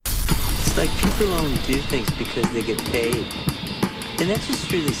It's like people only do things because they get paid. And that's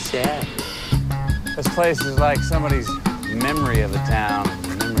just really sad. This place is like somebody's memory of a town.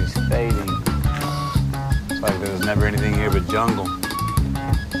 The memory's fading. It's like there was never anything here but jungle.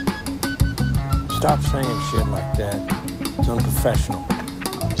 Stop saying shit like that. It's unprofessional.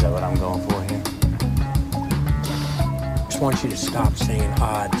 Is that what I'm going for here? I just want you to stop saying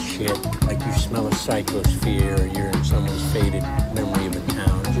odd shit, like you smell a cyclosphere or you're in someone's faded memory of a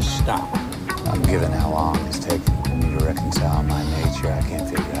town. Just stop. I'm given how long it's taken for me to reconcile my nature. I can't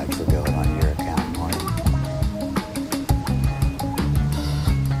figure I'd forgo it on your account, Marty.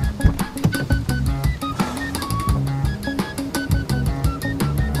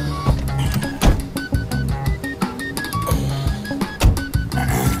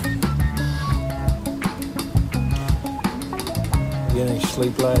 You get any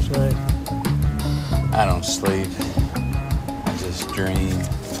sleep last night? I don't sleep. I just dream.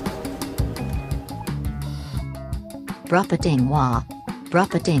 Brappatingwa.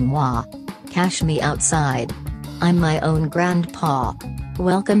 Brappatingwa. Cash me outside. I'm my own grandpa.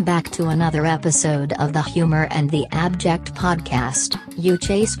 Welcome back to another episode of the Humor and the Abject podcast. You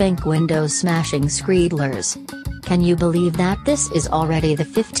chase pink windows smashing screedlers. Can you believe that this is already the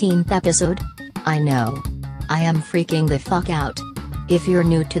 15th episode? I know. I am freaking the fuck out. If you're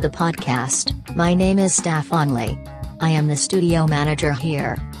new to the podcast, my name is Staff Onley. I am the studio manager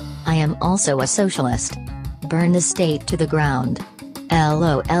here. I am also a socialist. Burn the state to the ground.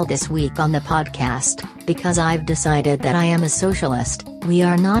 LOL. This week on the podcast, because I've decided that I am a socialist, we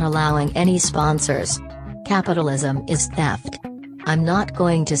are not allowing any sponsors. Capitalism is theft. I'm not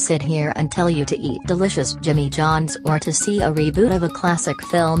going to sit here and tell you to eat delicious Jimmy John's or to see a reboot of a classic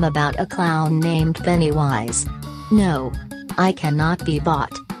film about a clown named Pennywise. No. I cannot be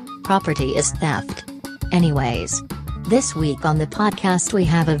bought. Property is theft. Anyways. This week on the podcast we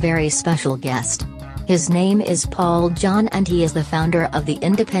have a very special guest. His name is Paul John and he is the founder of the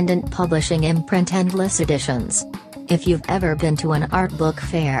independent publishing imprint Endless Editions. If you've ever been to an art book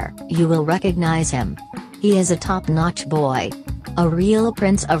fair, you will recognize him. He is a top-notch boy. A real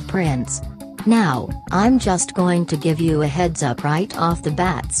prince of prints. Now, I'm just going to give you a heads up right off the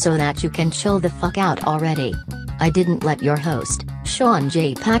bat so that you can chill the fuck out already. I didn't let your host, Sean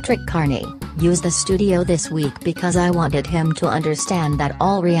J. Patrick Carney, use the studio this week because I wanted him to understand that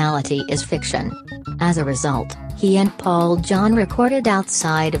all reality is fiction. As a result, he and Paul John recorded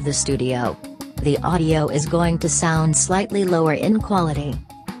outside of the studio. The audio is going to sound slightly lower in quality.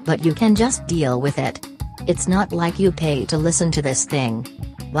 But you can just deal with it. It's not like you pay to listen to this thing.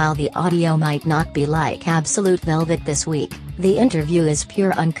 While the audio might not be like Absolute Velvet this week, the interview is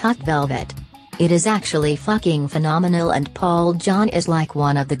pure uncut velvet. It is actually fucking phenomenal and Paul John is like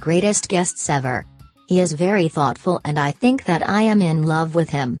one of the greatest guests ever. He is very thoughtful and I think that I am in love with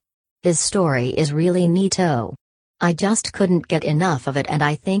him. His story is really neato. I just couldn't get enough of it and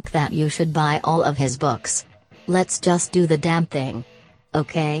I think that you should buy all of his books. Let's just do the damn thing.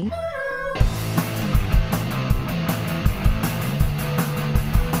 Okay?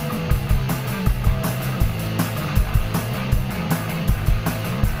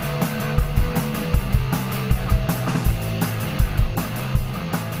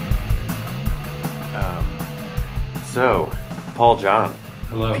 So, Paul John.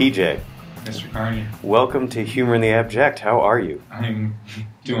 Hello. PJ. Mr. Carney. Welcome to Humor and the Abject. How are you? I'm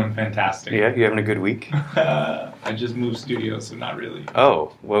doing fantastic. Yeah, you having a good week? I just moved studios, so not really.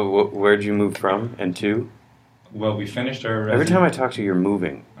 Oh, where'd you move from and to? Well, we finished our... Every time I talk to you, you're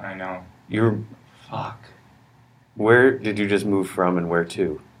moving. I know. Fuck. Where did you just move from and where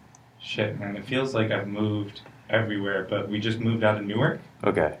to? Shit, man. It feels like I've moved everywhere, but we just moved out of Newark.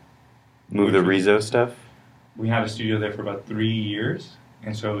 Okay. Move the Rizzo stuff? We had a studio there for about 3 years,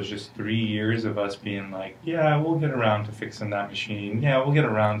 and so it was just 3 years of us being like, yeah, we'll get around to fixing that machine. Yeah, we'll get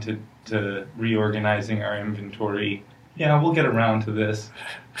around to reorganizing our inventory. Yeah, we'll get around to this.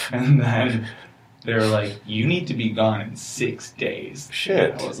 And then they were like, you need to be gone in 6 days.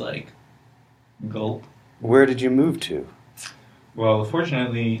 Shit. And I was like, gulp. Where did you move to? Well,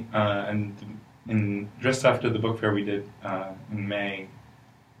 fortunately, just after the book fair we did in May,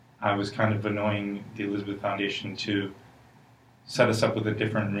 I was kind of annoying the Elizabeth Foundation to set us up with a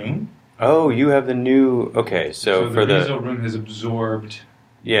different room. Oh, you have the new... Okay, so for the Rizzo room has absorbed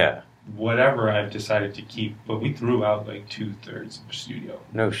whatever I've decided to keep, but we threw out like 2/3 of the studio.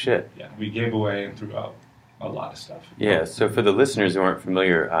 No shit. Yeah, we gave away and threw out a lot of stuff. Yeah, so for the listeners who aren't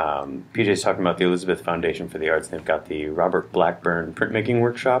familiar, PJ's talking about the Elizabeth Foundation for the Arts. They've got the Robert Blackburn printmaking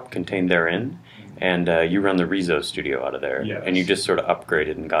workshop contained therein. And you run the Rizzo studio out of there. Yes. And you just sort of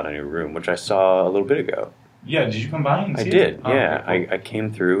upgraded and got a new room, which I saw a little bit ago. Yeah, did you come by and I see did. it? Oh, Yeah, okay, cool. I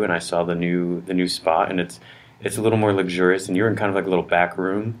came through and I saw the new spot, and it's a little more luxurious. And you were in kind of like a little back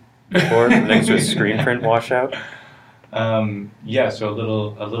room before, next to a screen print washout. Yeah, so a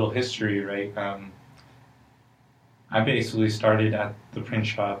little history, right? I basically started at the print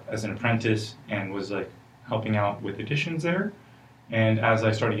shop as an apprentice and was like helping out with editions there. And as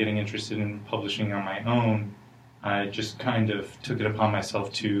I started getting interested in publishing on my own, I just kind of took it upon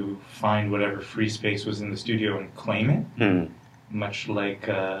myself to find whatever free space was in the studio and claim it, much like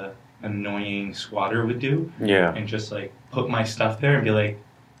an annoying squatter would do. Yeah. And just like put my stuff there and be like,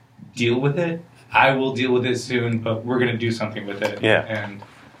 deal with it. I will deal with it soon, but we're going to do something with it. Yeah. And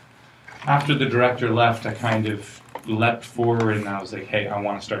after the director left, I kind of leapt forward and I was like, hey, I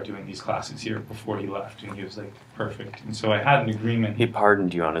want to start doing these classes here before he left. And he was like, perfect. And so I had an agreement. He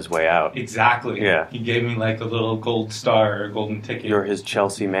pardoned you on his way out. Exactly. Yeah. He gave me like a little gold star or golden ticket. You're his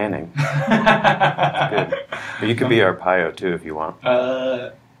Chelsea Manning. Good. But you could be our Pio too if you want.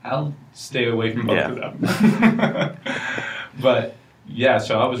 I'll stay away from both of them. But yeah,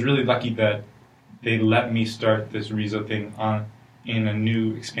 so I was really lucky that they let me start this Riso thing in a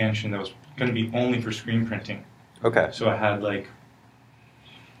new expansion that was going to be only for screen printing. Okay. So I had like,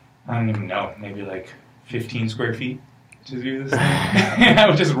 I don't even know, maybe like 15 square feet to do this thing. I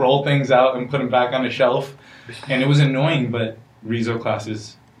would just roll things out and put them back on a shelf. And it was annoying, but Riso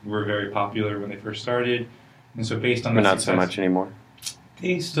classes were very popular when they first started. And so based on But that not so much anymore.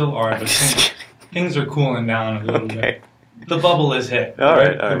 They still are, but things are cooling down a little Okay. bit. The bubble has hit. All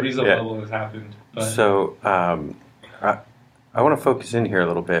right. The Riso bubble has happened. But So I want to focus in here a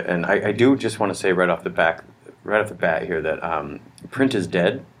little bit, and I do just want to say right off the bat here that print is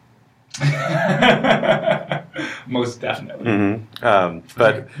dead. most definitely.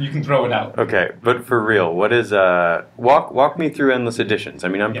 But you can throw it out. okay, but for real, what is walk me through Endless Editions? I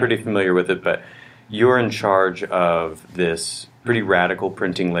mean, I'm pretty familiar with it, but you're in charge of this pretty radical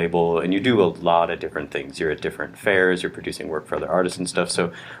printing label, and you do a lot of different things. You're at different fairs, you're producing work for other artists and stuff.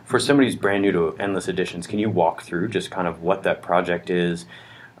 So for somebody who's brand new to Endless Editions, can you walk through just kind of what that project is?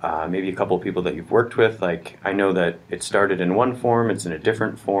 Maybe a couple of people that you've worked with. Like, I know that it started in one form, it's in a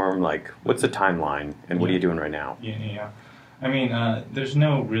different form. Like, what's the timeline, and what are you doing right now? Yeah. I mean, there's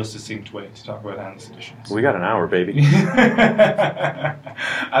no real succinct way to talk about Endless Editions. We got an hour, baby. I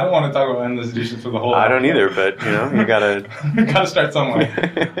don't want to talk about Endless Editions for the whole hour. I don't either, but, you gotta... gotta start somewhere.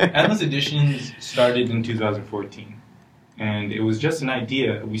 Endless Editions started in 2014. And it was just an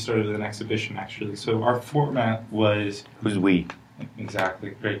idea. We started with an exhibition, actually. So our format was... Who's we?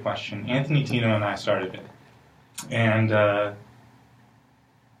 Exactly. Great question. Anthony Tino and I started it. And I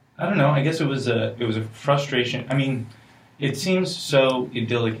don't know. I guess it was a frustration. I mean, it seems so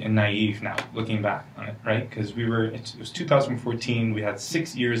idyllic and naive now, looking back on it, right? Because it was 2014. We had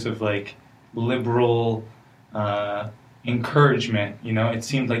 6 years of like liberal encouragement. It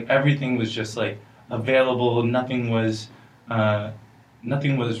seemed like everything was just like available. Nothing was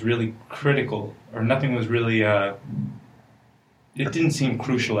really critical, or nothing was really. It didn't seem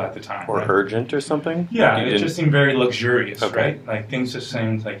crucial at the time. Or right? urgent or something? Yeah, Like it just seemed very luxurious, Okay. right? Like things just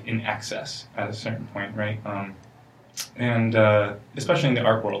seemed like in excess at a certain point, right? And especially in the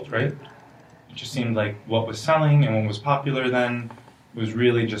art world, right? It just seemed like what was selling and what was popular then was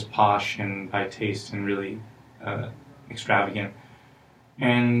really just posh and high taste and really extravagant.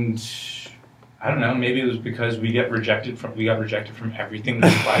 And I don't know, maybe it was because we got rejected from everything we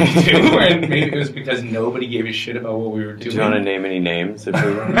applied to do, and maybe it was because nobody gave a shit about what we were doing. Do you want to name any names if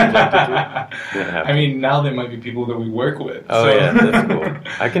we rejected you? I mean, now there might be people that we work with. Oh, so. yeah, that's cool.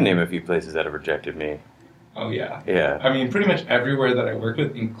 I can name a few places that have rejected me. Oh, yeah. Yeah. I mean, pretty much everywhere that I work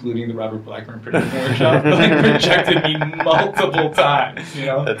with, including the Robert Blackburn Printing Workshop, rejected me multiple times,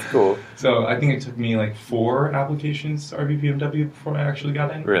 That's cool. So I think it took me like 4 applications to RBPMW before I actually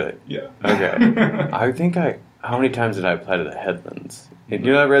got in. Really? Yeah. Okay. How many times did I apply to the Headlands? You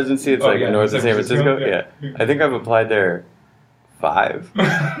know that residency? It's north of San Francisco? Yeah. I think I've applied there 5.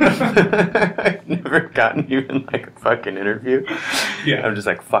 I've never gotten even like a fucking interview. Yeah. I'm just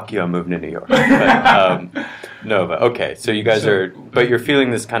like, fuck you, I'm moving to New York. But, but okay. So you guys but you're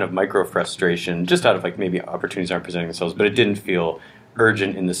feeling this kind of micro frustration just out of like maybe opportunities aren't presenting themselves, but it didn't feel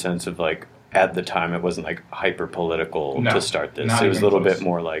urgent in the sense of like, at the time it wasn't like hyper political to start this. It was a little bit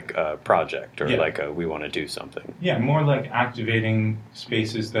more like a project or like we want to do something. Yeah, more like activating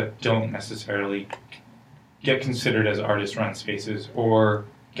spaces that don't necessarily get considered as artist-run spaces or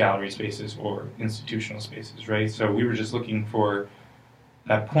gallery spaces or institutional spaces, right? So we were just looking for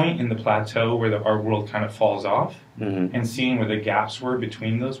that point in the plateau where the art world kind of falls off and seeing where the gaps were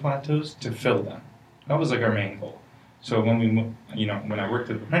between those plateaus to fill them. That was like our main goal. So when I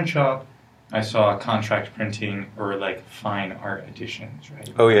worked at the print shop, I saw contract printing or like fine art editions, right?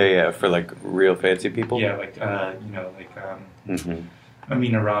 Oh yeah, for like real fancy people. Yeah, like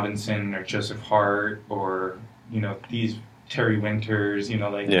Amina Robinson or Joseph Hart or these Terry Winters,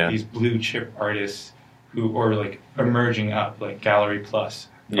 these blue chip artists or like emerging up like Gallery Plus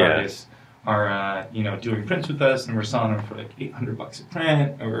artists are doing prints with us, and we're selling them for like $800 a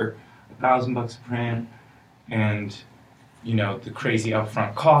print or $1,000 a print, and the crazy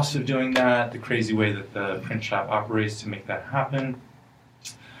upfront cost of doing that, the crazy way that the print shop operates to make that happen.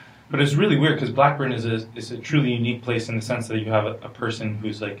 But it's really weird because Blackburn is a truly unique place in the sense that you have a person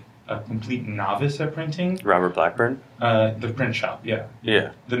who's like a complete novice at printing. Robert Blackburn? The print shop, yeah.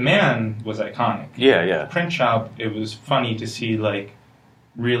 Yeah. The man was iconic. Yeah. The print shop, it was funny to see like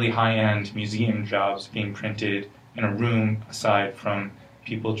really high-end museum jobs being printed in a room aside from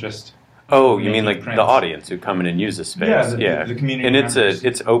people just... Oh, you mean like prints. the audience who come in and use the space? Yeah, the community and members.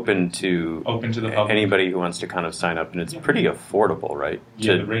 it's open to the public. Anybody who wants to kind of sign up, and it's pretty affordable, right?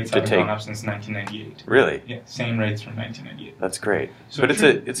 Yeah, the rates haven't gone up since 1998. Really? Yeah, same rates from 1998. That's great. So but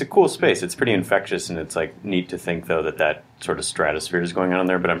it's a cool space. It's pretty infectious, and it's like neat to think though that sort of stratosphere is going on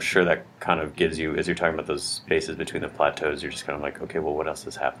there. But I'm sure that kind of gives you, as you're talking about those spaces between the plateaus, you're just kind of like, okay, well, what else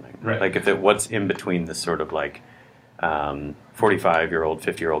is happening? Right. Like what's in between this sort of like 45-year-old,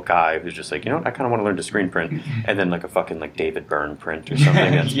 50-year-old guy who's just like, I kind of want to learn to screen print, and then like a fucking like David Byrne print or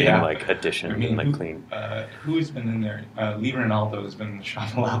something that's being like editioned and like clean. Who's been in there? Lee Ronaldo has been in the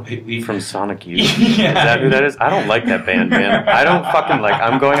shop a lot lately. From Sonic Youth. Yeah. Is that who that is? I don't like that band, man. I don't fucking like.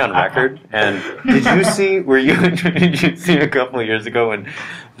 I'm going on record. And did you see a couple of years ago when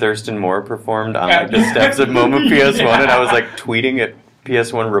Thurston Moore performed on like the steps of MoMA PS1, and I was like tweeting at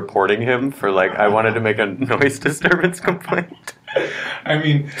PS1 reporting him for like I wanted to make a noise disturbance complaint. I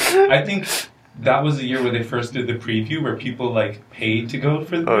mean, I think that was the year where they first did the preview where people like paid to go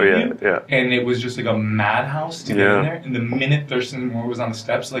for the preview. Yeah. And it was just like a madhouse to get in there. And the minute Thurston Moore was on the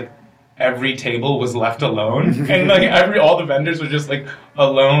steps, like every table was left alone. And like all the vendors were just like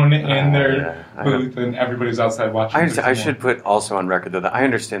alone in their booth, and everybody was outside watching. I should put also on record though that I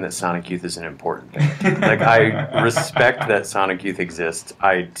understand that Sonic Youth is an important thing. Like I respect that Sonic Youth exists.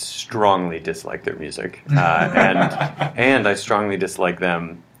 I strongly dislike their music, and I strongly dislike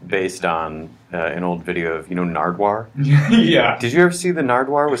them based on an old video of Nardwuar. Yeah. Did you ever see the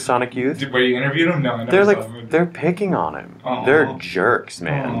Nardwuar with Sonic Youth? Where you interviewed him? No, I never saw him. They're picking on him. Aww. They're jerks,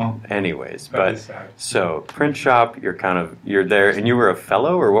 man. Aww. Anyways, that is sad. So print shop, you're there, and you were a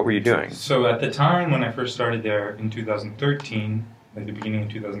fellow, or what were you doing? So at the time when I first started there in 2013, like the beginning of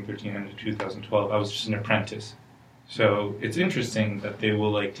 2013 into 2012, I was just an apprentice. So it's interesting that they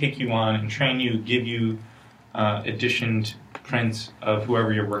will like take you on and train you, give you editioned prints of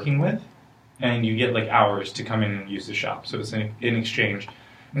whoever you're working with, and you get like hours to come in and use the shop. So it's in exchange.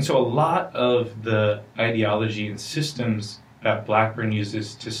 And so a lot of the ideology and systems that Blackburn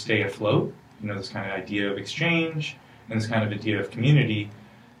uses to stay afloat, this kind of idea of exchange and this kind of idea of community,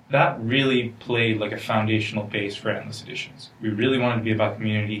 that really played like a foundational base for Endless Editions. We really wanted to be about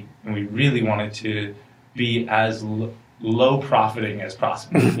community, and we really wanted to be as low profiting as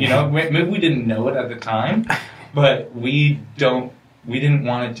possible. Maybe we didn't know it at the time, but we didn't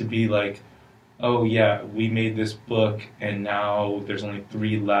want it to be like, oh yeah, we made this book and now there's only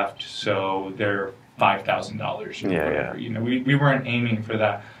 3 left, so they're $5,000 or whatever. Yeah. We weren't aiming for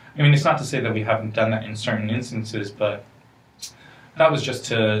that. I mean, it's not to say that we haven't done that in certain instances, but that was just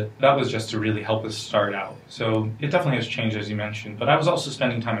to really help us start out. So it definitely has changed, as you mentioned. But I was also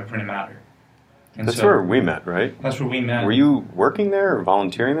spending time at Print Matter. And that's where we met, right? That's where we met. Were you working there or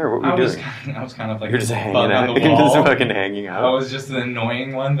volunteering there? What were you doing? I was kind of like You're just hanging bug out. on the You're wall. just fucking hanging out. I was just the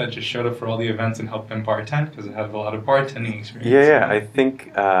annoying one that just showed up for all the events and helped them bartend because I had a lot of bartending experience. Yeah. I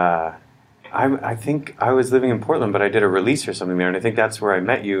think I think I was living in Portland, but I did a release or something there, and I think that's where I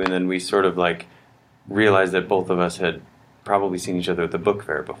met you. And then we sort of like realized that both of us had probably seen each other at the book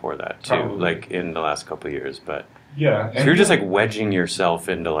fair before that too, like in the last couple of years, but. Yeah. So you're just like wedging yourself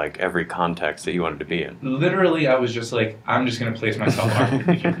into like every context that you wanted to be in. Literally, I was just like, I'm just going to place myself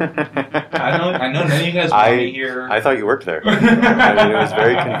awkwardly here. I know none of you guys want me here. I thought you worked there. I mean, it was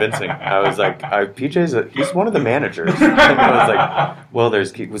very convincing. I was like, he's one of the managers. And I was like, well,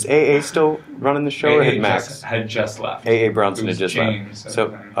 was AA still running the show or had Max? Had just left. AA Bronson had just James left.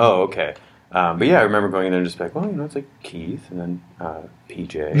 So, okay. But yeah, I remember going in there and just like, well, it's like Keith and then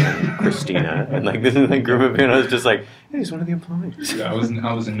PJ and Christina and like this is like group of people. And I was just like, hey, he's one of the employees. Yeah, I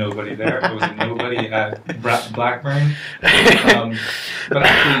was a nobody there. I was a nobody at Blackburn. But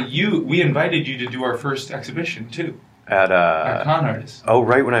actually, we invited you to do our first exhibition too. At Con Artists. Oh,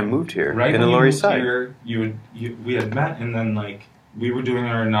 right when I moved here. Right in when the you Lower moved East Side. here, we had met, and then like we were doing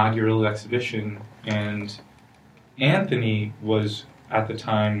our inaugural exhibition, and Anthony was at the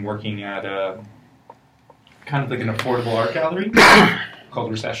time working at a kind of like an affordable art gallery called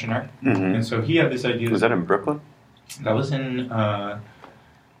Recession Art. Mhm. And so he had this idea. Was that in Brooklyn? That was in.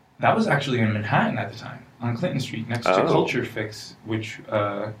 That was actually in Manhattan at the time, on Clinton Street, next to Oh. Culture Fix, which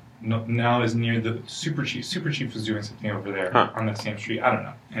now is near the Super Chief. Super Chief was doing something over there Huh. on that same street. I don't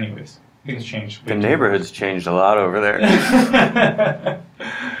know. Anyways, things changed. The neighborhood's changed a lot over there.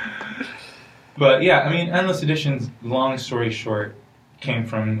 But yeah, I mean, Endless Editions, long story short, came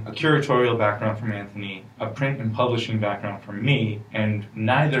from a curatorial background from Anthony, a print and publishing background from me, and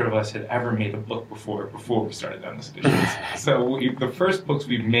neither of us had ever made a book before we started Endless Editions. So the first books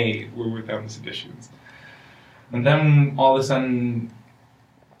we made were with Endless Editions. And then all of a sudden,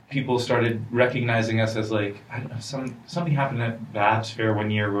 people started recognizing us as like, I don't know, something happened at Babs Fair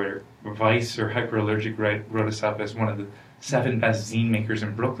one year where Vice or Hyperallergic wrote us up as one of the 7 best zine makers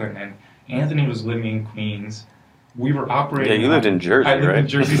in Brooklyn, and Anthony was living in Queens. We were operating. Yeah, you lived in Jersey, I lived right? in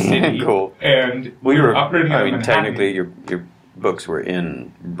Jersey City. Cool. And Well, we were operating. I mean, out of Manhattan. technically, your books were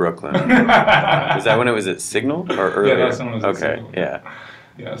in Brooklyn. Was that when it was at Signal or earlier? Yeah, that's when it was at okay, Signal. yeah.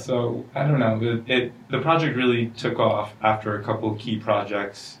 Yeah, so I don't know. The project really took off after a couple of key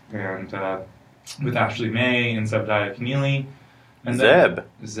projects, and with Ashley May and Zebediah Keneally. And Zeb.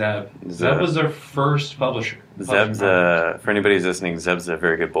 Zeb. Zeb. Zeb was our first publisher. Zeb's, for anybody who's listening, Zeb's a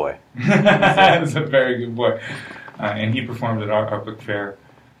very good boy. He's a very good boy. And he performed at our book fair.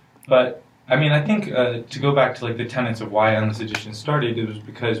 But, I mean, I think to go back to like the tenets of why Endless Edition started, it was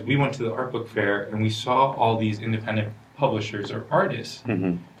because we went to the art book fair and we saw all these independent publishers or artists,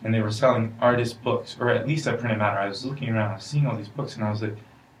 Mhm. and they were selling artist books, or at least at Printed Matter. I was looking around, I was seeing all these books, and I was like,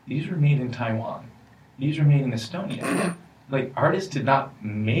 these were made in Taiwan. These were made in Estonia. Like, artists did not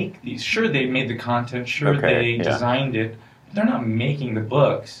make these. Sure, they made the content. Sure, Okay, they yeah. designed it. But they're not making the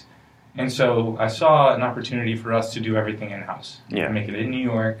books. And so I saw an opportunity for us to do everything in-house. Yeah. Make it in New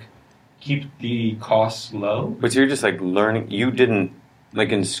York, keep the costs low. But you're just like learning. You didn't like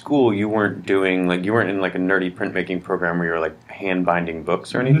in school. You weren't doing like you weren't in like a nerdy printmaking program where you were like hand binding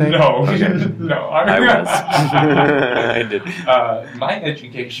books or anything. No, Okay. no. I was. I did. My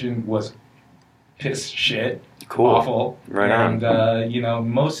education was piss shit. Cool. Awful. Right on. And, you know,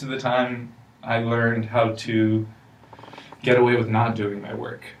 most of the time I learned how to get away with not doing my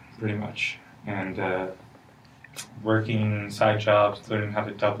work, pretty much. And working side jobs, learning how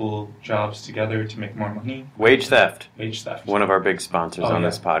to double jobs together to make more money. Wage theft. Wage theft. One of our big sponsors Oh, on yeah.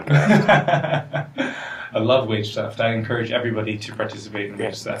 this podcast. I love wage theft. I encourage everybody to participate in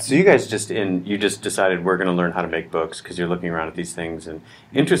wage theft. So you guys just decided we're going to learn how to make books because you're looking around at these things. And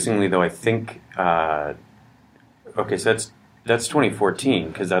interestingly, though, I think okay, so that's 2014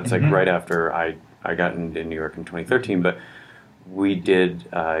 because that's like Mhm. right after I got into New York in 2013. But we did.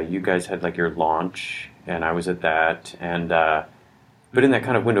 You guys had like your launch, and I was at that. And but in that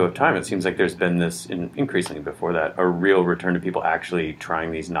kind of window of time, it seems like there's been this, increasingly before that, a real return to people actually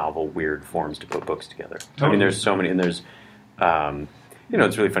trying these novel, weird forms to put books together. I Totally. mean, there's so many, and there's, you know,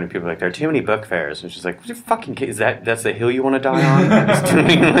 it's really funny. People are like, there are too many book fairs. And it's just like, what the fucking that's the hill you want to die on? There's too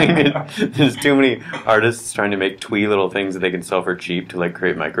many, there's too many artists trying to make twee little things that they can sell for cheap to like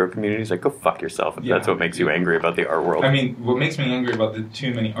create micro communities. Like, go fuck yourself if that's Yeah. what makes you angry about the art world. I mean, what makes me angry about the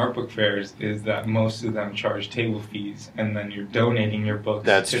too many art book fairs is that most of them charge table fees, and then you're donating your books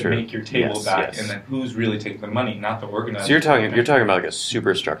That's to true. make your table Yes, back, yes. and then who's really taking the money? Not the organizer. So you're talking about like a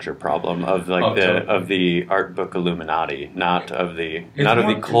superstructure problem of like Oh, totally. of the art book Illuminati, not of the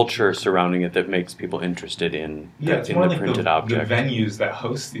more- culture surrounding it that makes people interested in Yeah, it's in more the like printed the object. venues that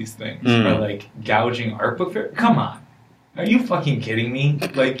host these things Mm. are like gouging art book fair. Come on, are you fucking kidding me?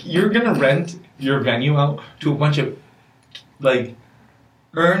 Like, you're gonna rent your venue out to a bunch of like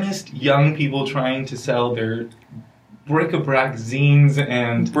earnest young people trying to sell their bric-a-brac zines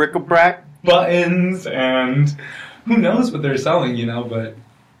and Bric-a-brac. buttons and who knows what they're selling, you know? But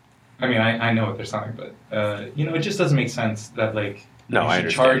I mean, I know what they're selling, but you know, it just doesn't make sense that like No, you I should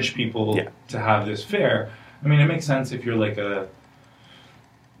understand. charge people Yeah. to have this fair. I mean, it makes sense if you're like a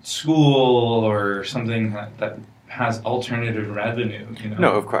school or something that has alternative revenue, you know?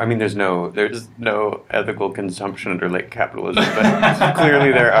 No, of course. I mean, there's no ethical consumption under late capitalism, but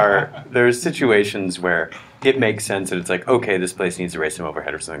clearly there's situations where it makes sense that it's like, okay, this place needs to raise some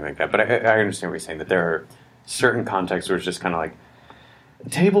overhead or something like that. But I understand what you're saying, that there are certain contexts where it's just kind of like,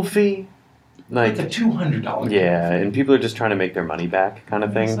 table fee? Like a $200. yeah, and people are just trying to make their money back, kind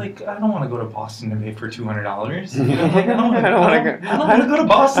of thing. It's like, I don't want to go to Boston to pay for $200. You know, like, I don't want to go to I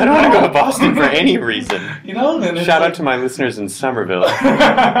Boston. don't want to go to Boston for any reason. You know, and it's Shout like, out to my listeners in Somerville.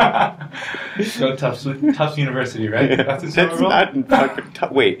 Go Tufts University, right? That's in It's Somerville? not in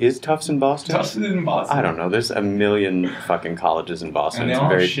fucking wait, is Tufts in Boston? Tufts is in Boston. I don't know. There's a million fucking colleges in Boston. And they It's all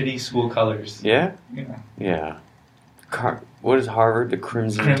very have shitty school colors. yeah, Yeah. yeah. What is Harvard? The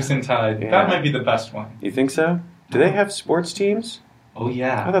Crimson. Crimson Tide. Yeah. That might be the best one. You think so? Do they have sports teams? Oh, I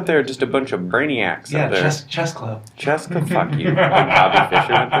yeah. thought they were just a bunch of brainiacs Yeah, out there. chess club. Cheska, fuck you. Bobby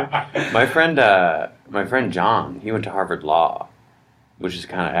Fischer went there. My friend John, he went to Harvard Law, which is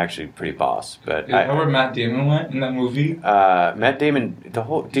kind of actually pretty boss. But Is that where Matt Damon went in that movie? Matt Damon,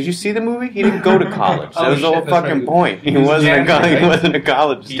 did you see the movie? He didn't go to college. That Oh, was the shit, whole that's fucking right. point. He He was wasn't a Jansen, right? he wasn't a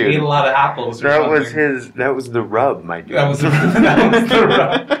college He student. ate a lot of apples or That something. was that was the rub, my dude. That was the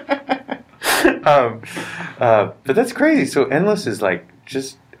rub. But that's crazy. So Endless is like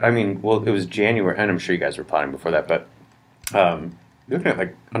just, I mean, well, it was January, and I'm sure you guys were plotting before that, but you're looking at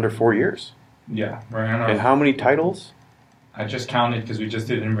like under 4 years. Yeah, we're in And how many titles? I just counted because we just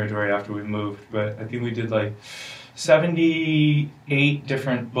did inventory after we moved, but I think we did like 78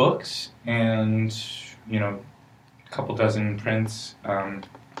 different books and, you know, a couple dozen prints.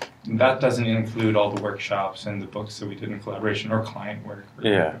 That doesn't include all the workshops and the books that we did in collaboration or client work. Or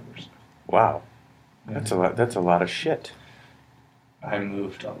Yeah. whatever. Wow, Yeah. that's a lot. That's a lot of shit. I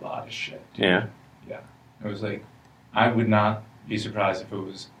moved a lot of shit. Yeah. Yeah. It was like, I would not be surprised if it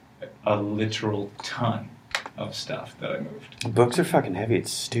was a literal ton of stuff that I moved. Books are fucking heavy.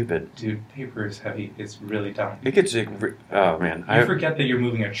 It's stupid. Dude, paper is heavy. It's really dumb. It gets oh man. You forget that you're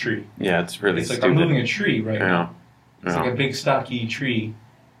moving a tree. Yeah, it's really It's like stupid. I'm moving a tree right Yeah. now. It's Yeah. like a big stocky tree.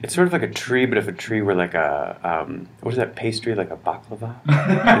 It's sort of like a tree, but if a tree were like a what is that pastry? Like a baklava?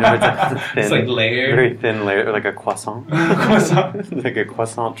 You know, it's like thin, It's like layered. very thin layer, like a croissant. Croissant. Like a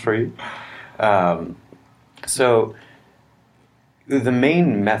croissant tree. So the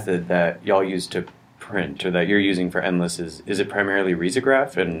main method that y'all use to print, or that you're using for Endless, is it primarily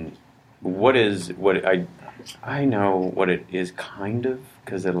risograph? And what I know what it is kind of,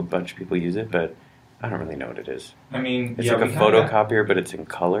 because a bunch of people use it, but I don't really know what it is. I mean, It's yeah, like a we kinda photocopier, but it's in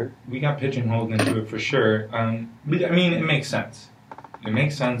color. we got pigeonholed into it for sure. But, I mean, it makes sense. It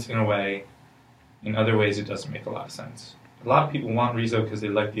makes sense in a way. In other ways, it doesn't make a lot of sense. A lot of people want Riso because they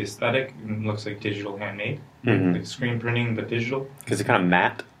like the aesthetic and it looks like digital handmade. Mhm. Like screen printing, but digital. Because it's kind of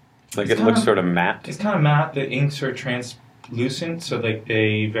matte. Like It's it looks kinda- sort of matte. It's kind of matte. The inks are translucent, so like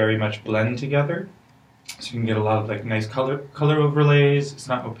they very much blend together. So you can get a lot of like nice color overlays. It's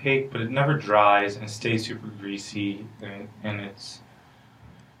not opaque, but it never dries and it stays super greasy. And it's,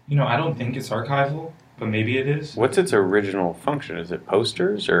 you know, I don't think it's archival, but maybe it is. What's its original function? Is it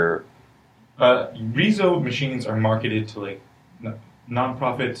posters or? Riso machines are marketed to like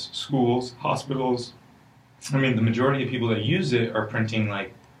nonprofits, schools, hospitals. I mean, the majority of people that use it are printing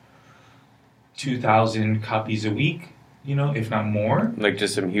like 2,000 copies a week, you know, if not more. Like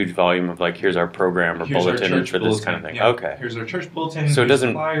just some huge volume of like, here's our program or Here's our bulletin church for this bulletin. kind of thing. Yeah. Okay. Here's our church bulletin. So it here's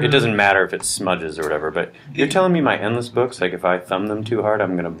doesn't flyer. it doesn't matter if it smudges or whatever, but you're telling me my Endless books, like if I thumb them too hard,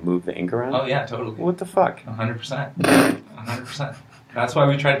 I'm gonna move the ink around? Oh yeah, totally. What the fuck? 100%. 100%. That's why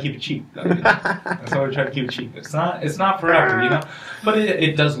we try to keep it cheap. That's why we try to keep it cheap. It's not forever, you know. But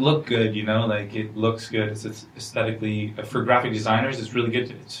it does look good, you know. Like it looks good. It's aesthetically for graphic designers. It's really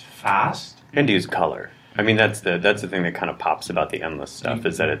good. It's fast. And use color. I mean, that's the thing that kind of pops about the Endless stuff,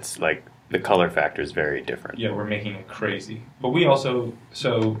 is that it's like the color factor is very different. Yeah, we're making it crazy. But we also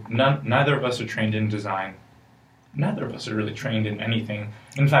neither of us are trained in design. Neither of us are really trained in anything.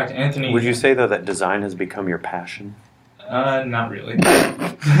 In fact, Anthony. Would you say though that design has become your passion? Not really.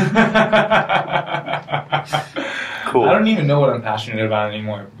 Cool. I don't even know what I'm passionate about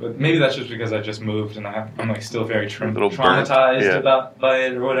anymore. But maybe that's just because I just moved and I'm like still very Little burnt. traumatized Yeah. by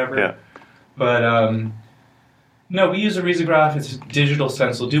it or whatever. Yeah. But no, we use a risograph. It's a digital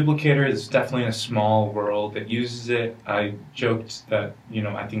stencil duplicator. It's definitely a small world that uses it. I joked that, you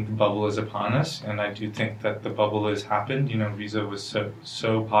know, I think the bubble is upon us, and I do think that the bubble has happened. You know, Riso was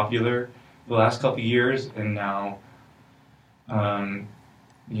so popular the last couple of years, and now,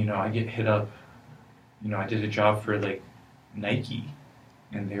 you know, I get hit up. You know, I did a job for like Nike,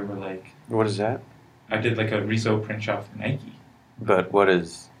 and they were like, What is that? I did like a Riso print shop for Nike. But what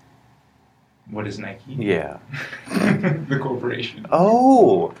is? What is Nike? Yeah. The corporation.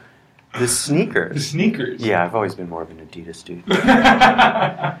 Oh, the The sneakers. sneakers. Yeah, I've always been more of an Adidas dude.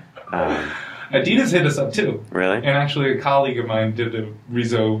 Adidas hit us up too. Really? And actually, a colleague of mine did a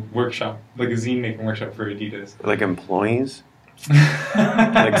Riso workshop, like a zine making workshop for Adidas. Like employees?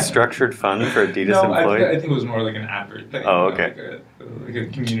 Like structured fund for Adidas No, I employees? think it was more like an advert thing. Oh, you know, okay. Like a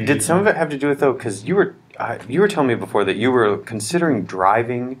community. Did some of it have to do with, though, because you were telling me before that you were considering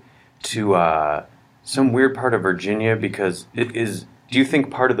driving to some weird part of Virginia because it is. Do you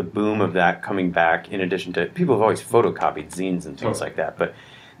think part of the boom of that coming back, in addition to people have always photocopied zines and things like that, but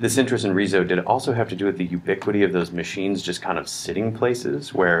this interest in Rezo, did it also have to do with the ubiquity of those machines just kind of sitting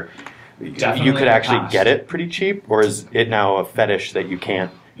places where you Definitely could actually past. get it pretty cheap, or is it now a fetish that you can't?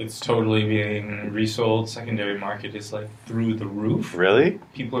 It's totally being resold. Secondary market is like through the roof. Really?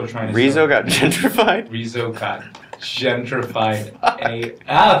 People are trying to. Rezo got gentrified? Rezo got gentrified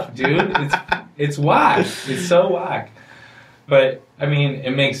AF, dude. It's whack. It's so whack. But I mean,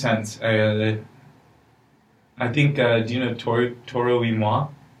 it makes sense. I think. Do you know Toro y Moi?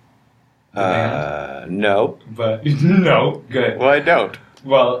 No. But no, good. Well, I don't.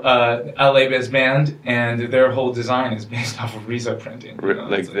 Well, LA-based band, and their whole design is based off of Rezo printing. You know,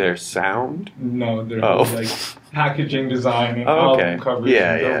 Like it's their sound? no, their Oh. whole, like packaging design and Oh, okay. album covers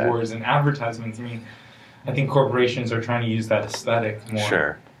Yeah, and yeah. billboards and advertisements. I mean, I think corporations are trying to use that aesthetic more.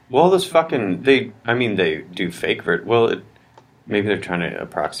 Sure. Well, those fucking they do fake maybe they're trying to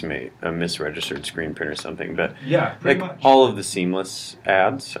approximate a misregistered screen print or something, but Yeah, pretty like much. all of the seamless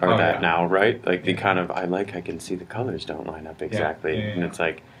ads are Oh, that yeah. now, right? Like the kind of I can see the colors don't line up exactly, yeah, and yeah. it's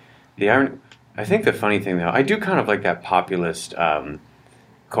like the iron. I think the funny thing though, I do kind of like that populist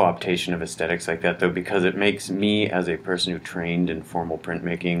co-optation of aesthetics like that though, because it makes me as a person who trained in formal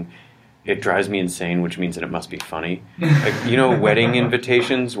printmaking. It drives me insane, which means that it must be funny. Like, you know, wedding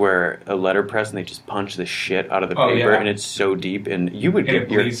invitations where a letterpress and they just punch the shit out of the Oh, paper yeah. and it's so deep, and you would And get it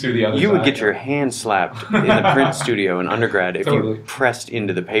bleeds through the other you would side, get your yeah. hand slapped in the print studio in undergrad if Totally. you pressed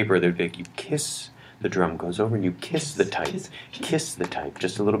into the paper. They'd be like, you kiss the drum goes over and you kiss the type, kiss the type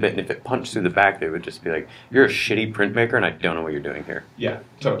just a little bit, and if it punched through the back, they would just be like, you're a shitty printmaker, and I don't know what you're doing here. Yeah,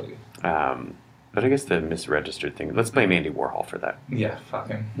 totally. But I guess the misregistered thing. Let's blame Andy Warhol for that. Yeah,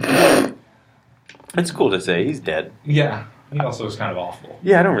 fucking. It's cool to say he's dead. Yeah, he also is kind of awful.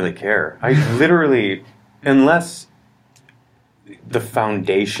 Yeah, I don't really care. I literally, unless the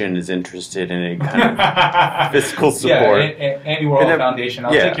foundation is interested in any kind of fiscal support. Yeah, Andy Warhol And then- Foundation.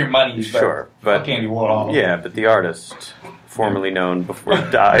 I'll yeah, take your money, but sure, but- fuck Andy Warhol. Yeah, but the artist, formerly known before he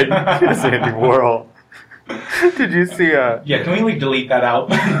died, is Andy Warhol. Did you see? Yeah, can we like delete that out?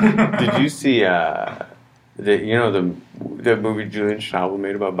 Did you see? The movie Julian Schnabel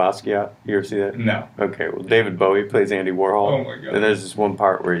made about Basquiat? You ever see that? No. Okay, well, David Bowie plays Andy Warhol. Oh my God. And there's this one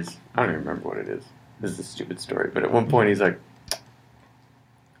part where I don't even remember what it is. This is a stupid story, but at one point he's like,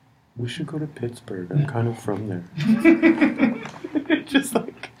 we should go to Pittsburgh. I'm kind of from there. Just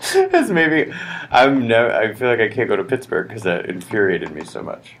like, as maybe, I feel like I can't go to Pittsburgh because that infuriated me so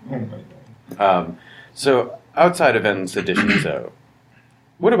much. Oh my God. So, outside of Endless Editions, though,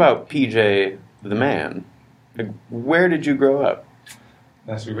 what about PJ the Man? Like, where did you grow up?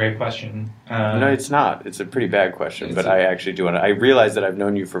 That's a great question. No, it's not. It's a pretty bad question, It's but a- I actually do want to. I realize that I've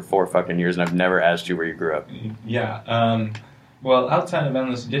known you for 4 fucking years and I've never asked you where you grew up. Yeah. Well, outside of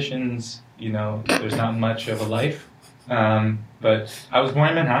Endless Editions, there's not much of a life. But I was born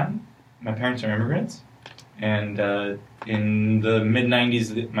in Manhattan. My parents are immigrants. And in the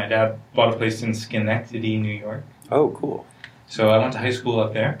mid-'90s, my dad bought a place in Schenectady, New York. Oh, cool. So I went to high school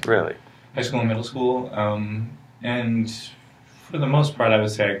up there. Really? High school and middle school. And for the most part, I would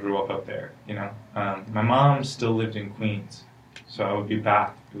say I grew up there. My mom still lived in Queens. So I would be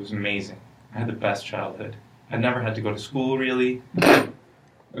back. It was amazing. I had the best childhood. I never had to go to school, really.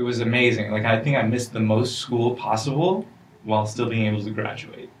 It was amazing. Like, I think I missed the most school possible while still being able to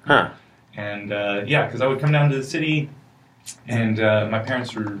graduate. Huh. And, because I would come down to the city, and my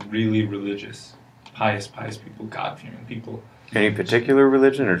parents were really religious. Pious people, God-fearing people. Any particular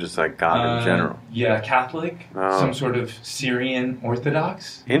religion or just like God in general? Yeah, Catholic. Oh. Some sort of Syrian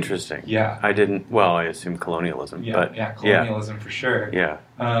Orthodox. Interesting. Yeah. I assume colonialism. Yeah, but colonialism for sure. Yeah.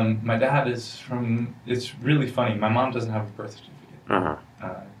 My dad is from, it's really funny, my mom doesn't have a birth certificate.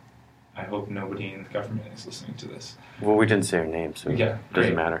 Uh-huh. I hope nobody in the government is listening to this. Well, we didn't say her name, so Yeah, it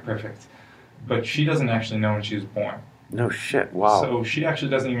doesn't great, matter. Perfect. But she doesn't actually know when she was born. No shit. Wow. So she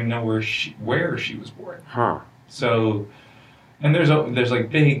actually doesn't even know where she was born. Huh. So, and there's like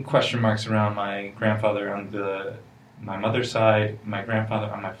big question marks around my grandfather on my mother's side. My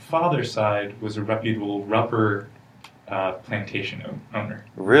grandfather on my father's side was a reputable rubber plantation owner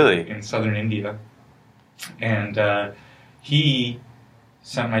Really? in southern India, and he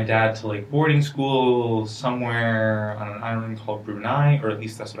sent my dad to like boarding school somewhere on an island called Brunei, or at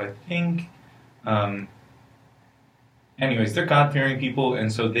least that's what I think. anyways, they're God-fearing people,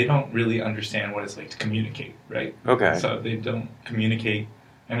 and so they don't really understand what it's like to communicate, right? Okay. So they don't communicate.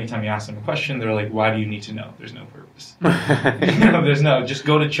 Anytime you ask them a question, they're like, why do you need to know? There's no purpose. There's no, just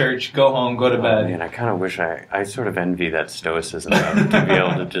go to church, go home, go to bed. Man, I kind of wish I sort of envy that stoicism to be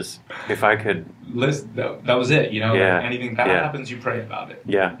able to just, if I could. List, that was it, you know? Yeah. Like anything bad Yeah. happens, you pray about it.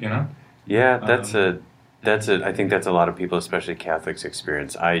 Yeah. You know? Yeah, I think that's a lot of people, especially Catholics,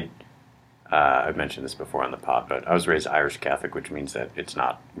 experience. I've mentioned this before on the pod, but I was raised Irish Catholic, which means that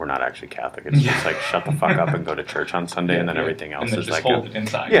we're not actually Catholic. It's just like shut the fuck up and go to church on Sunday, and then everything else and then is just like hold it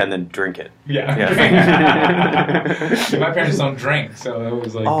inside. Yeah, and then drink it. Yeah. My parents don't drink, so it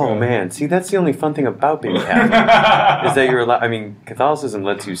was like. Oh man, see, that's the only fun thing about being Catholic is that you're allowed. I mean, Catholicism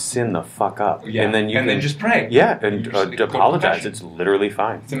lets you sin the fuck up, Yeah. and then you can just pray. Yeah, and You just, like, go to apologize. confession. It's literally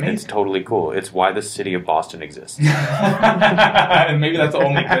fine. It's amazing. It's totally cool. It's why the city of Boston exists. And maybe that's the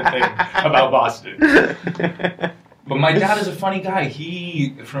only good thing about Boston. But my dad is a funny guy.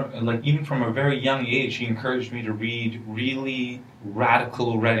 He, even from a very young age, he encouraged me to read really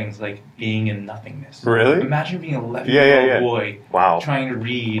radical writings, like Being in Nothingness. Really? Imagine being an 11-year-old boy Wow. trying to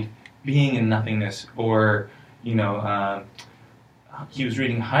read Being in Nothingness, or he was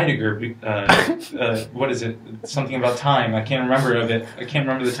reading Heidegger. What is it? Something about time. I can't remember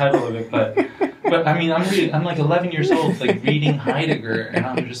the title of it, but I mean, I'm like 11 years old, like reading Heidegger, and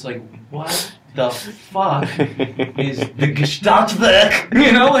I'm just like, what the fuck is the Gestaltwerk?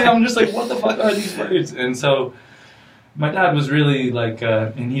 You know, like I'm just like, what the fuck are these words? And so my dad was really like,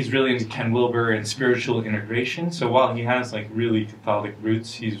 and he's really into Ken Wilber and spiritual integration. So while he has like really Catholic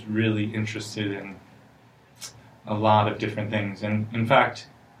roots, he's really interested in a lot of different things. And in fact,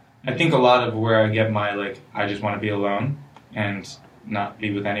 I think a lot of where I get my like, I just want to be alone and not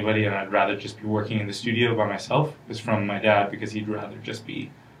be with anybody, and I'd rather just be working in the studio by myself, is from my dad, because he'd rather just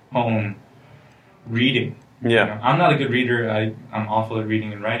be home reading. Yeah. You know, I'm not a good reader. I'm awful at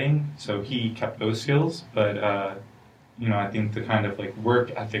reading and writing, so he kept those skills. But I think the kind of like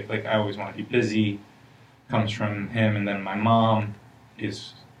work ethic, like I always want to be busy, comes from him. And then my mom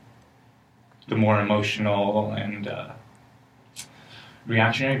is the more emotional and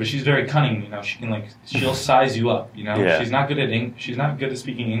reactionary, but she's very cunning. You know, she can she'll size you up. You know, Yeah. she's not good at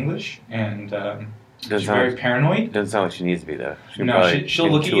speaking English, and she's Doesn't very sound- paranoid. Doesn't sound like she needs to be though. She'll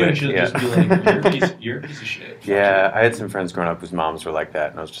look at you and she'll just be like, "You're a piece of shit." Fuck Yeah, I had some friends growing up whose moms were like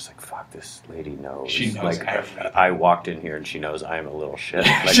that, and I was just like, "Fuck, this lady knows." She knows like, everything. I walked in here and she knows I am a little shit.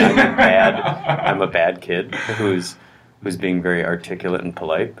 Like I'm a bad kid who's being very articulate and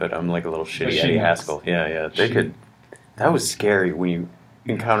polite, but I'm like a little shitty she Eddie knows. Haskell. Yeah. That was scary when you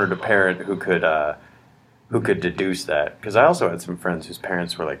encountered a parent who could deduce that. Because I also had some friends whose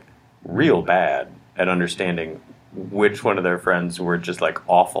parents were like real bad at understanding which one of their friends were just like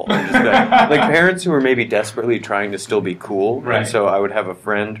awful. And just like parents who were maybe desperately trying to still be cool. Right. And so I would have a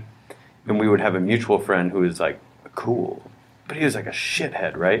friend, and we would have a mutual friend who was like cool, but he was like a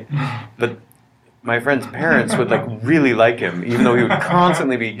shithead, right? But my friend's parents would like really like him, even though he would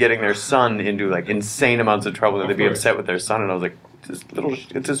constantly be getting their son into like insane amounts of trouble, and they'd be upset with their son. And I was like,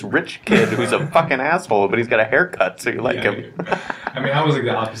 it's this rich kid who's a fucking asshole, but he's got a haircut, so you like him. I mean, I was like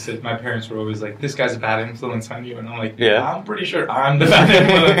the opposite. My parents were always like, "This guy's a bad influence on you," and I'm like, Yeah. I'm pretty sure I'm the bad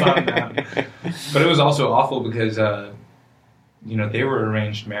influence on them." But it was also awful because, they were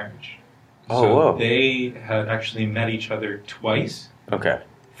arranged marriage. Oh, So whoa. they had actually met each other twice. Okay.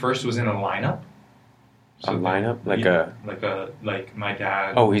 First was in a lineup. A lineup? Like my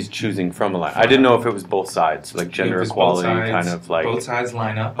dad. Oh, he's choosing from a line. I didn't know if it was both sides, like gender It was equality, both sides, kind of like. both sides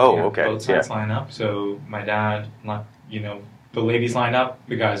line up. Oh, Yeah, okay, Both sides line up. So my dad, the ladies line up,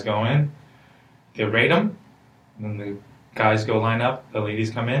 the guys go in, they rate them, and then the guys go line up, the ladies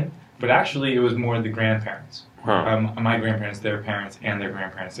come in. But actually, it was more the grandparents. Huh. My grandparents, their parents, and their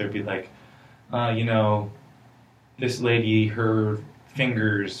grandparents. They'd be like, this lady, her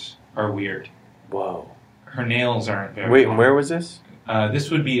fingers are weird. Whoa. Her nails aren't very. Wait, long. where was this? This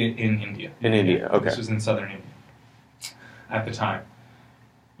would be in India. In India, okay. This was in southern India at the time.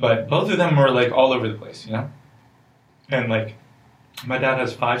 But both of them were like all over the place, you know? And like, my dad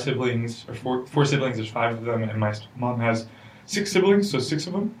has 5 siblings, or four siblings, there's 5 of them, and my mom has 6 siblings, so 6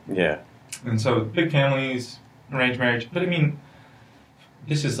 of them. Yeah. And so big families, arranged marriage. But I mean,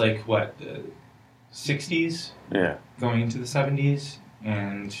 this is like what, the 60s Yeah. going into the 70s?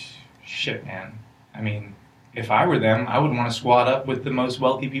 And shit, man. I mean, if I were them, I would want to squat up with the most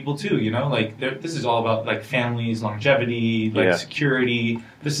wealthy people too, you know? Like, this is all about, like, families, longevity, like, Yeah. security.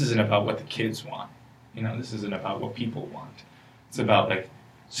 This isn't about what the kids want. You know, this isn't about what people want. It's about, like,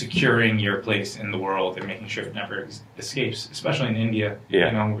 securing your place in the world and making sure it never escapes, especially in India, Yeah.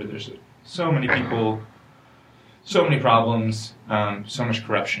 you know, where there's so many people, so many problems, so much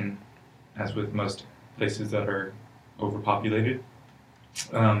corruption, as with most places that are overpopulated.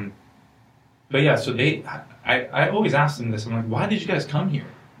 But yeah, so I always ask them this. I'm like, why did you guys come here?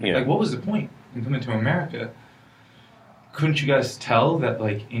 Yeah. Like, what was the point in coming to America? Couldn't you guys tell that,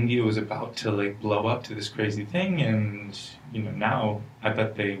 like, India was about to, like, blow up to this crazy thing? And, you know, now I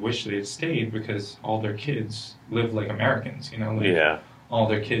bet they wish they had stayed because all their kids live like Americans, you know? Like, Yeah. all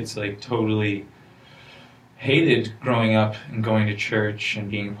their kids, like, totally hated growing up and going to church and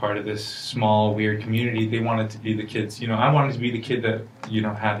being part of this small, weird community. They wanted to be the kids, you know, I wanted to be the kid that, you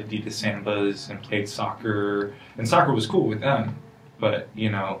know, had Adidas Sambas and played soccer. And soccer was cool with them. But, you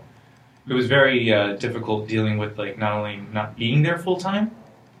know, it was very difficult dealing with, like, not only not being there full time,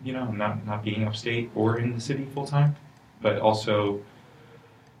 you know, not being upstate or in the city full time, but also,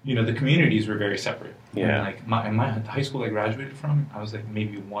 you know, the communities were very separate. Yeah. And, like, my high school I graduated from, I was like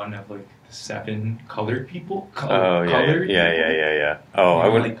maybe one of like the 7 colored people. Oh, yeah. Colored Yeah. Oh, you I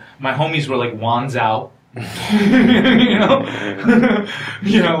know, would. like, my homies were like Wands out. you know,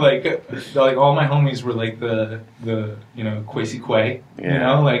 you know, like all my homies were like the you know, Kwesi Kwe. Yeah. You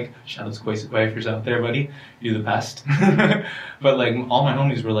know, like, shout out to Kwesi Kwe if you're out there, buddy. You're the best. But like all my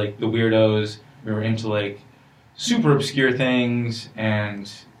homies were like the weirdos. We were into like super obscure things and,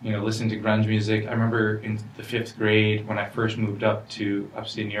 you know, listened to grunge music. I remember in the 5th grade when I first moved up to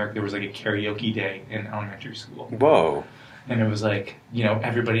upstate New York, there was like a karaoke day in elementary school. Whoa. And it was like, you know,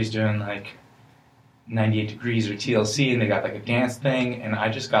 everybody's doing like 98 Degrees or TLC, and they got like a dance thing, and I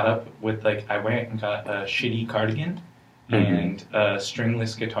just got up with like, I went and got a shitty cardigan and a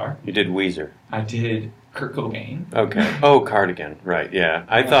stringless guitar. You did Weezer. I did Kurt Cobain. Okay. Oh, cardigan. Right. Yeah.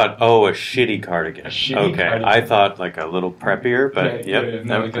 I thought, a shitty cardigan. A shitty okay. cardigan. I thought like a little preppier, but Yeah, yep. yeah,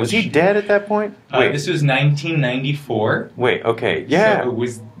 no, like a was he dead at that point? Wait. This was 1994. Wait. Okay. Yeah. So it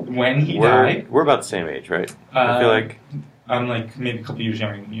was when he we're, died. We're about the same age, right? I feel like. I'm like maybe a couple years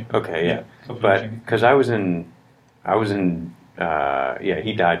younger than you. Okay. Yeah. A couple years But younger. because I was in.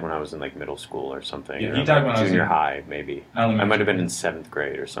 He died when I was in like middle school or something. Yeah, or, he died when I was junior in high, maybe. I elementary. might have been in 7th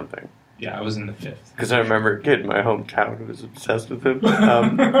grade or something. Yeah, I was in the 5th. Because I remember a kid in my hometown who was obsessed with him. But,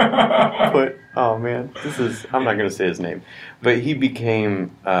 oh man, I'm not going to say his name. But he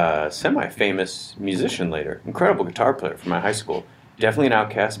became a semi-famous musician later. Incredible guitar player from my high school. Definitely an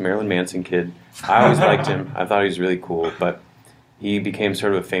outcast Marilyn Manson kid. I always liked him. I thought he was really cool. But he became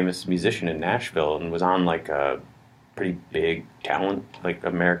sort of a famous musician in Nashville and was on like a pretty big talent, like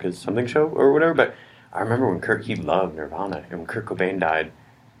America's Something Show or whatever. But I remember when he loved Nirvana. And when Kurt Cobain died,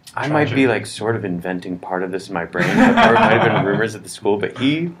 I might be like sort of inventing part of this in my brain, or it might have been rumors at the school, but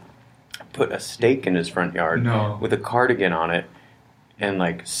he put a stake in his front yard with a cardigan on it and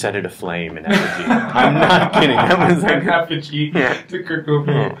like set it aflame in effigy. I'm not kidding. That was like effigy to Kurt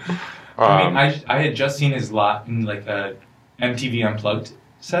Cobain. I mean, I had just seen his lot in like a MTV Unplugged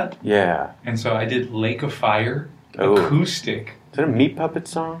set. Yeah. And so I did Lake of Fire acoustic. Is that a Meat Puppet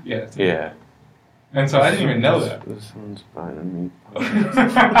song? Yeah. Yeah. And so I didn't even know that. This one's fine. I mean,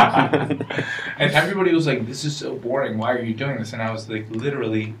 and everybody was like, "This is so boring. Why are you doing this?" And I was like,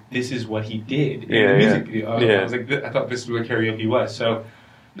 "Literally, this is what he did in the music video." I was like, "I thought this was what karaoke was." So,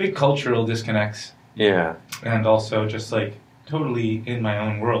 big cultural disconnects. Yeah. And also just like totally in my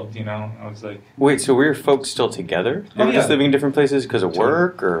own world, you know. I was like, wait, so were your folks still together? They were just living in different places because of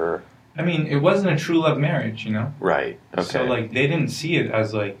work, or? I mean, it wasn't a true love marriage, you know. Right. Okay. So like, they didn't see it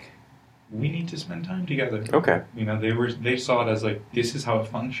as like, we need to spend time together. Okay. You know, they saw it as like, this is how it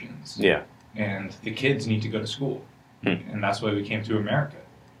functions. Yeah. And the kids need to go to school. And that's why we came to America.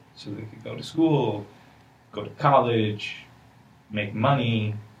 So they could go to school, go to college, make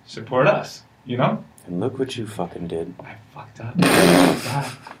money, support us, you know? And look what you fucking did. I fucked up.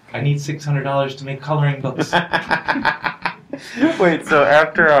 God, I need $600 to make coloring books. Wait, so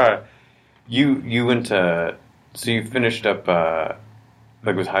after you went to, so you finished up,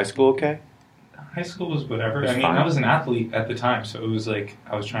 like, was high school okay? High school was whatever. It's I mean, fine. I was an athlete at the time, so it was like,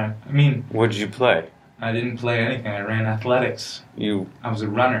 I was trying, I mean, What did you play? I didn't play anything. I ran athletics. I was a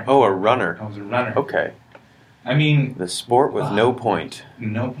runner. Oh, a runner. I was a runner. Okay. I mean, The sport with no point.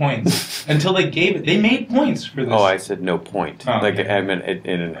 no points. Until they gave it. They made points for this. Oh, I said no point. Oh, like, yeah. I meant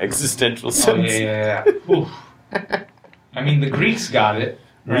in an existential Oh, sense. yeah. Oof. I mean, the Greeks got it.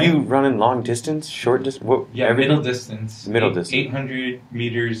 Were Right? you running long distance, short distance? What, Yeah, everything? middle distance. Middle distance. 800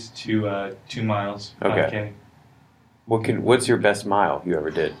 meters to 2 miles. Okay. 5K. What's your best mile you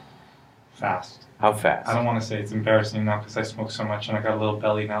ever did? Fast. How fast? I don't want to say it's embarrassing now because I smoke so much and I got a little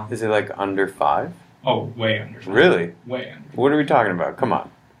belly now. Is it like under 5? Oh, way under. Really? Way under. What are we talking about? Come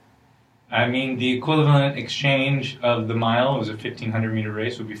on. I mean, the equivalent exchange of the mile was a 1,500 meter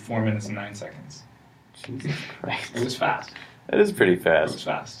race would be 4 minutes and 9 seconds. Jesus Christ. It was fast. That is pretty It was fast.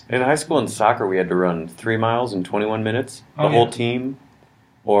 fast. In high school and soccer, we had to run 3 miles in 21 minutes, the Oh, whole yeah. team,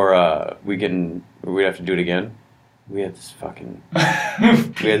 or we'd have to do it again. We had this fucking...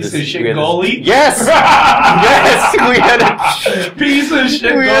 Piece of shit goalie? Yes! Yes! We had a... Piece of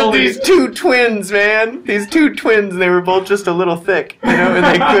shit We had goalie. these two twins, man. These two twins, they were both just a little thick, you know, and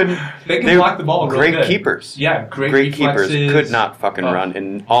they couldn't... They can block the ball real Great good. keepers. Yeah, great keepers reflexes. could not fucking Oh. run,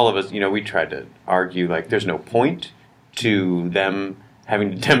 and all of us, you know, we tried to argue like there's no point to them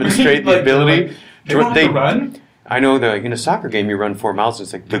having to demonstrate the Like, ability. like, they don't have to run? I know they're like in a soccer game you run 4 miles.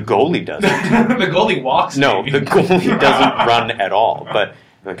 It's like the goalie doesn't. The goalie walks. No, maybe. the goalie doesn't run at all. But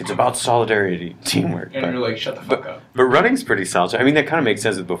like it's about solidarity, teamwork. And but, you're like, shut the fuck up. but running's pretty solid. I mean, that kind of makes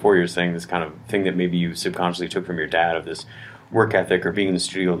sense with before you were saying this kind of thing that maybe you subconsciously took from your dad of this work ethic or being in the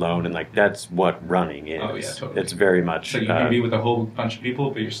studio alone, and like that's what running is. Oh, yeah, totally. It's very much. So you can be with a whole bunch of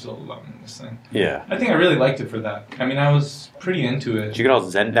people, but you're still alone in this thing. Yeah. I think I really liked it for that. I mean, I was pretty into it. Did you get all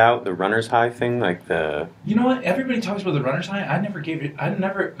zenned out, the runner's high thing? Like the... You know what? Everybody talks about the runner's high. I never gave it. I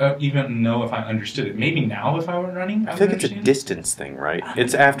never even know if I understood it. Maybe now, if I were running, I I feel would like it's a understand. distance thing, right?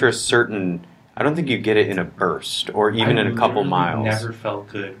 It's after a certain... I don't think you get it in a burst or even I in a couple literally miles. Never felt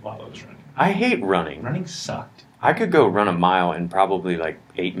good while I was running. I hate running. Running sucked. I could go run a mile in probably like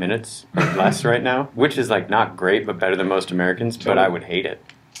 8 minutes or less right now, which is like not great, but better than most Americans, but I would hate it.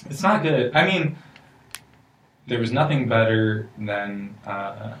 It's not good. I mean, there was nothing better than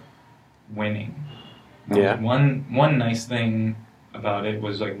winning. Yeah. One nice thing about it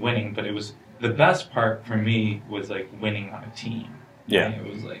was like winning, but it was the best part for me was like winning on a team. Yeah. And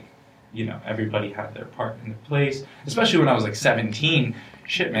it was like, you know, everybody had their part in the place. Especially when I was like 17.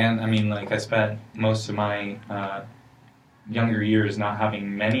 Shit, man. I mean, like I spent most of my younger years not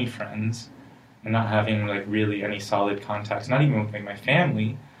having many friends and not having like really any solid contacts, not even with like my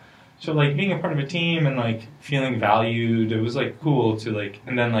family. So like being a part of a team and like feeling valued, it was like cool to like,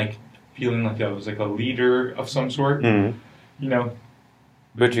 and then like feeling like I was like a leader of some sort, Mm-hmm. you know.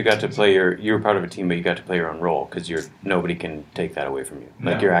 But you got to play you were part of a team, but you got to play your own role because nobody can take that away from you.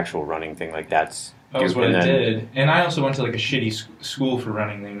 Like No. your actual running thing, like that's... That was what and I then- did. And I also went to like a shitty school for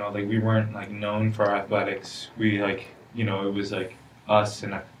running, you know, like we weren't like known for our athletics. We like, you know, it was like us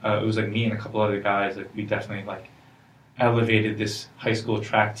and it was like me and a couple other guys. Like we definitely like elevated this high school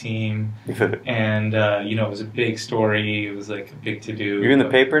track team, and you know, it was a big story. It was like a big to do. You're in the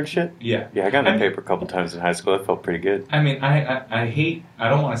paper and shit? Yeah. Yeah, I got in I the mean- paper a couple times in high school. That felt pretty good. I mean, I hate. I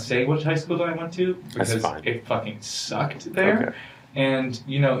don't want to say which high school I went to That's because fine. it fucking sucked there. Okay. And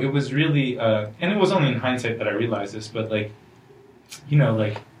you know, it was really, and it was only in hindsight that I realized this, but like, you know,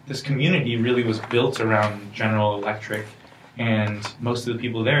 like this community really was built around General Electric, and most of the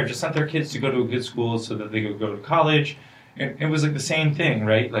people there just sent their kids to go to a good school so that they could go to college. And it was like the same thing,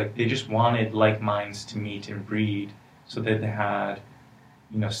 right? Like they just wanted like minds to meet and breed so that they had,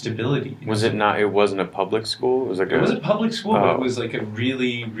 you know, stability. You Was know? it not? It wasn't a public school. It was like It was a public school, but Oh. it was like a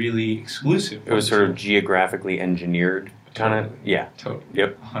really, really exclusive. It was sort of public geographically engineered, kind of. Totally. Yeah. school. Totally.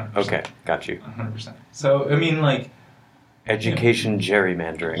 Yep. 100%. Okay, got you. 100%. So I mean, like. Education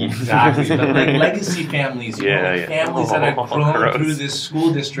gerrymandering. Exactly, but like legacy families, you know, Yeah, like yeah. families that have grown Gross. through this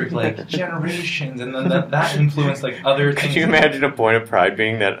school district like generations, and then that influenced like other things. Could you imagine a point of pride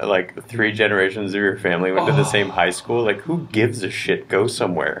being that like 3 generations of your family went to the Oh. same high school? Like, who gives a shit? Go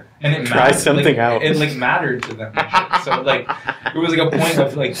somewhere. And it Try mattered, something like, out. It like mattered to them. And shit. So like it was like a point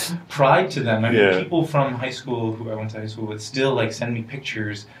of like pride to them. I mean, Yeah. people from high school who I went to high school with still like send me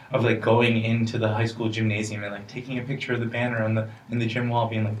pictures of like going into the high school gymnasium and like taking a picture of the banner on the gym wall,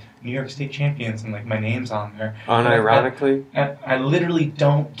 being like New York State champions, and like my name's on there. Unironically, And I literally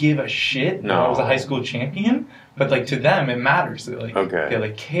don't give a shit that I was a No. high school champion, but like to them it matters. They like Okay. they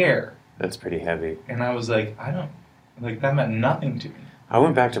like care, that's pretty heavy. and I was like, I don't like that meant nothing to me. I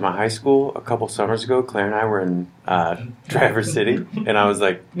went back to my high school a couple summers ago. Claire and I were in Traverse City, and I was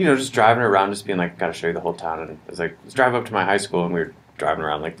like, you know, just driving around, just being like, gotta show you the whole town. And I was like, let's drive up to my high school, and we were driving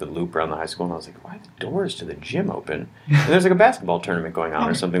around like the loop around the high school, and I was like, why are the doors to the gym open? And there's like a basketball tournament going on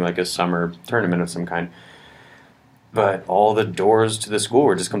or something, like a summer tournament of some kind. But all the doors to the school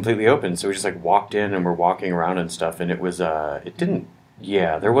were just completely open, so we just like walked in and we're walking around and stuff, and it was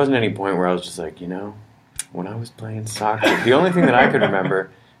there wasn't any point where I was just like, you know, when I was playing soccer, the only thing that I could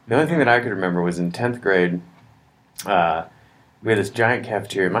remember was in 10th grade, we had this giant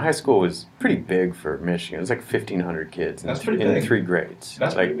cafeteria. My high school was pretty big for Michigan. It was like 1,500 kids That's pretty in big. 3 grades.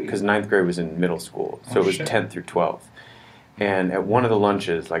 That's like pretty big. because 9th grade was in middle school, so Oh, it was shit. 10th through 12th. And at one of the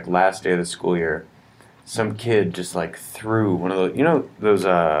lunches, like last day of the school year, some kid just like threw one of those, you know, those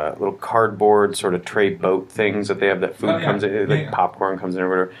little cardboard sort of tray boat things that they have that food Oh, yeah. comes in, like Yeah. popcorn comes in or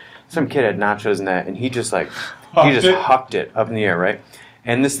whatever. some kid had nachos in that, and he just Hucked it? hucked it up in the air, right?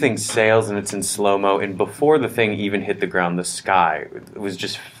 And this thing sails, and it's in slow-mo, and before the thing even hit the ground, the sky was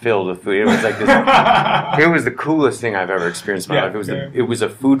just filled with food. It was like this. It was the coolest thing I've ever experienced in my life. It was a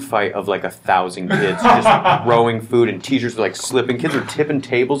food fight of like 1,000 kids just throwing food, and teachers were like slipping. Kids were tipping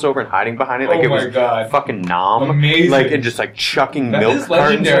tables over and hiding behind it like Oh it my was God. fucking nom. Amazing. Like, and just like chucking That milk is cartons.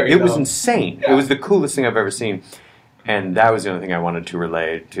 legendary, It was though. insane. It was the coolest thing I've ever seen. And that was the only thing I wanted to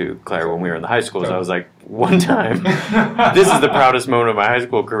relay to Claire when we were in the high school. Is I was like, one time, this is the proudest moment of my high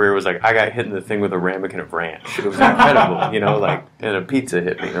school career. Was like I got hit in the thing with a ramekin of ranch. It was incredible, like, and a pizza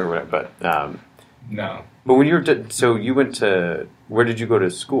hit me or whatever. But No. but when you were so you went to where did you go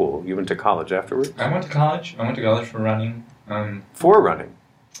to school? You went to college afterwards I went to college. I went to college for running. for running.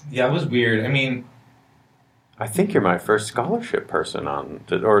 Yeah, it was weird. I mean, I think you're my first scholarship person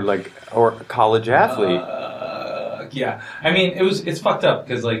or college athlete. yeah. I mean, it's fucked up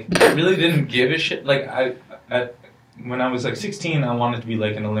because like I really didn't give a shit. Like when I was like 16, I wanted to be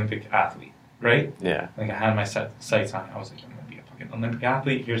like an Olympic athlete, right? Yeah. Like I had my sights on it. I was like, I'm gonna be a fucking Olympic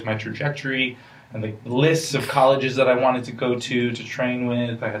athlete. Here's my trajectory. And like lists of colleges that I wanted to go to train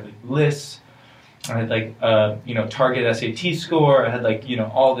with. I had like lists. I had like target SAT score. I had like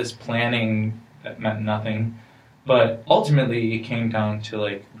all this planning that meant nothing. But ultimately, it came down to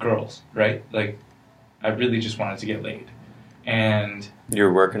like girls, right? Like I really just wanted to get laid, and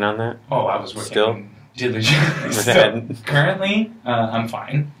You're working on that? I was working Still? diligently. Still, currently, I'm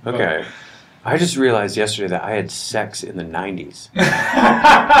fine. but- Okay. I just realized yesterday that I had sex in the 90s.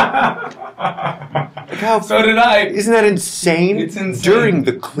 So did I. Isn't that insane? It's insane. During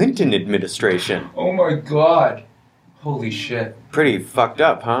the Clinton administration. Oh my god. Holy shit. Pretty fucked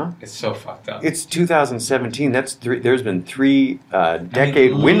up, huh? It's so fucked up. It's 2017. There's been three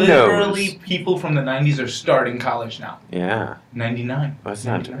decade windows. Literally, people from the 90s are starting college now. Yeah. 99. Well, it's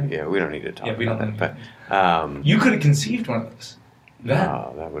not. 99. Yeah, we don't need to talk We about don't that. need But You could have conceived one of those.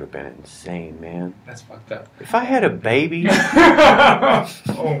 oh, that would have been insane, man. That's fucked up. If I had a baby.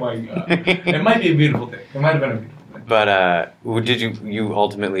 Oh my god. It might be a beautiful thing. It might have been a beautiful thing. But did you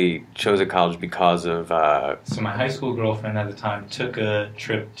ultimately chose a college because of? So my high school girlfriend at the time took a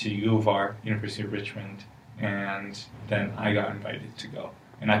trip to U of R, University of Richmond, and then I got invited to go.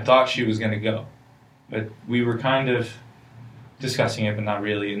 And I thought she was going to go. But we were kind of discussing it, but not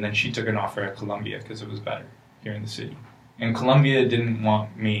really. And then she took an offer at Columbia because it was better here in the city. And Columbia didn't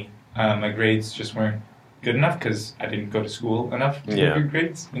want me. My grades just weren't good enough because I didn't go to school enough to get good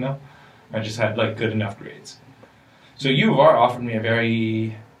grades, I just had like good enough grades. So U of R offered me a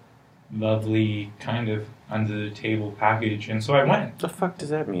very lovely kind of under the table package, and so I went. What the fuck does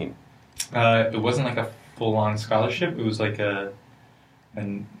that mean? It wasn't like a full on scholarship. It was like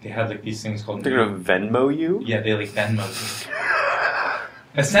and they had like these things called. They're gonna Venmo you? Yeah, they like Venmoed me.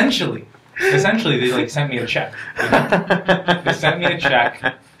 Essentially, they like sent me a check. They sent me a check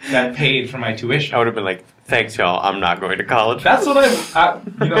that paid for my tuition. I would have been like, thanks, y'all. I'm not going to college. That's what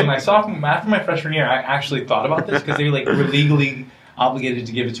after my freshman year, I actually thought about this because they were legally obligated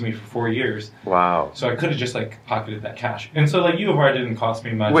to give it to me for 4 years. Wow. So I could have just like pocketed that cash. And so like U of R didn't cost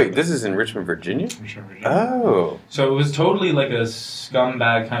me much. Wait, this is in Richmond, Virginia? Richmond, Virginia. Oh. So it was totally like a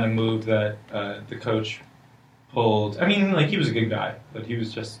scumbag kind of move that the coach pulled. I mean, like he was a good guy, but he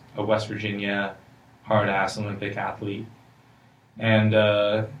was just a West Virginia hard-ass Olympic athlete. And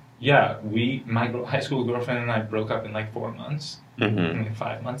my high school girlfriend and I broke up in like 4 months, Mm-hmm. like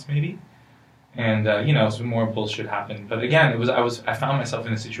 5 months maybe. And some more bullshit happened. But again, I found myself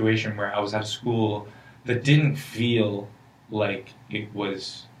in a situation where I was at a school that didn't feel like it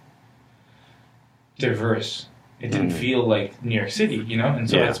was diverse. It didn't feel like New York City, And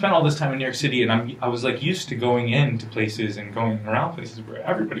so I spent all this time in New York City, and I was like used to going into places and going around places where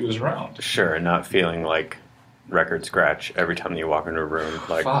everybody was around. Sure, and not feeling like record scratch every time you walk into a room.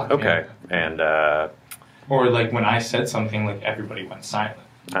 Like, Fuck, okay. And, Or like when I said something, like everybody went silent.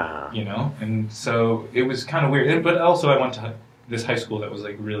 And so it was kind of weird. But also I went to this high school that was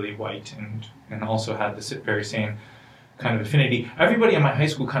like really white and also had this very same kind of affinity. Everybody in my high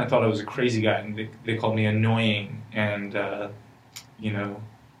school kind of thought I was a crazy guy, and they called me annoying and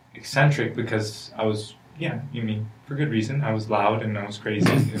eccentric because I was for good reason. I was loud and I was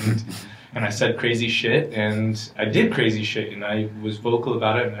crazy and I said crazy shit and I did crazy shit and I was vocal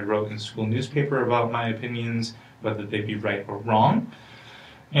about it and I wrote in the school newspaper about my opinions, whether they be right or wrong.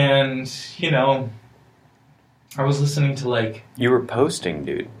 And, I was listening to like... You were posting,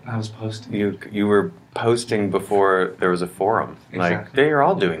 dude. I was posting. You were posting before there was a forum. Exactly. Like, they're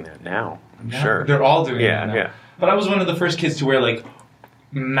all doing that now, I'm sure. They're all doing that now. Yeah. But I was one of the first kids to wear like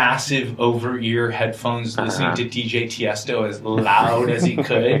massive over-ear headphones listening to DJ Tiesto as loud as he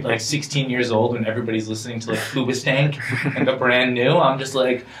could, like 16 years old when everybody's listening to like Hoobastank and the brand new. I'm just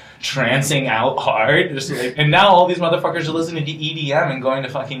like trancing out hard. Just like, and now all these motherfuckers are listening to EDM and going to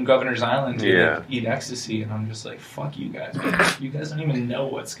fucking Governor's Island to like, eat ecstasy, and I'm just like, fuck you guys, man. You guys don't even know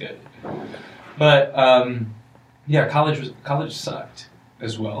what's good. But yeah, college sucked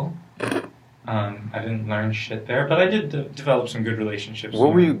as well. I didn't learn shit there, but I did develop some good relationships.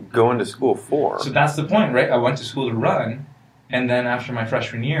 What were you going to school for? So that's the point, right? I went to school to run, and then after my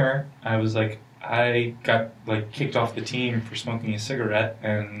freshman year, I got like kicked off the team for smoking a cigarette,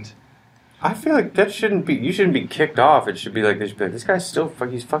 and I feel like that shouldn't be. You shouldn't be kicked off. It should be like this guy's still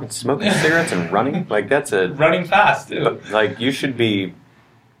he's fucking smoking cigarettes and running. Like that's a running fast, dude. Like you should be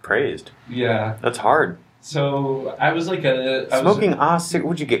praised. Yeah, that's hard. So I was like smoking a cigarette.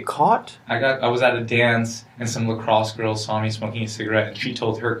 Would you get caught? I was at a dance and some lacrosse girls saw me smoking a cigarette, and she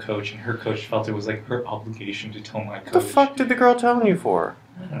told her coach, and her coach felt it was like her obligation to tell my coach. What the fuck did the girl tell you for?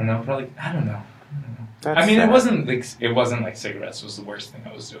 I don't know. Probably I don't know. That's I mean, sad. it wasn't like cigarettes was the worst thing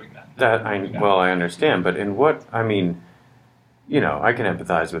I was doing then. I understand, but in what I mean, you know, I can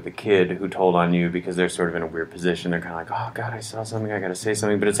empathize with the kid who told on you because they're sort of in a weird position. They're kind of like, oh God, I saw something, I got to say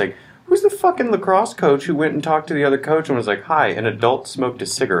something, but it's like, who's the fucking lacrosse coach who went and talked to the other coach and was like, hi, an adult smoked a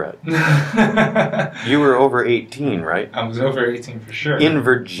cigarette? You were over 18, right? I was over 18 for sure. In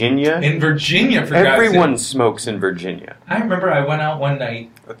Virginia? In Virginia, for everyone smokes in Virginia. I remember I went out one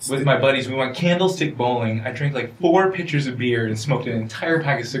night with my buddies. We went candlestick bowling. I drank like 4 pitchers of beer and smoked an entire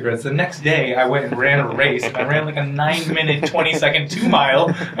pack of cigarettes. The next day, I went and ran a race. And I ran like a 9-minute, 20-second 2-mile.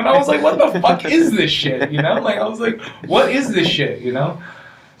 And I was like, what the fuck is this shit? You know? Like, I was like, what is this shit? You know?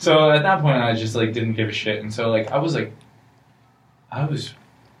 So at that point, I just like didn't give a shit, and so like I was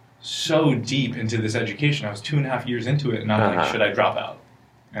so deep into this education. I was 2.5 years into it, and I'm like, should I drop out?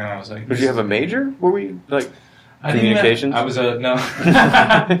 And I was like, did you have a major? Were we like communications? I was no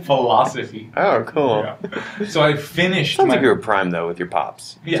philosophy. Oh, cool. Yeah. So I finished. Sounds like you were prime though with your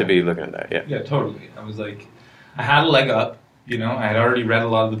pops to be looking at that. Yeah. Yeah, totally. I was like, I had a leg up. You know, I had already read a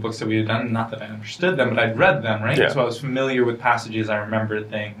lot of the books that we had done. Not that I understood them, but I'd read them, right? Yeah. So I was familiar with passages. I remembered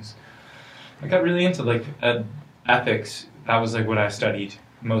things. I got really into, like, ethics. That was, like, what I studied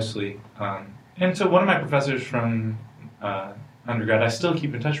mostly. And so one of my professors from undergrad, I still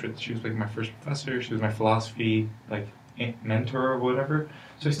keep in touch with. She was, like, my first professor. She was my philosophy, like, mentor or whatever.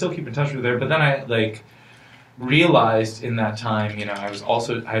 So I still keep in touch with her. But then I, like, realized in that time, you know, I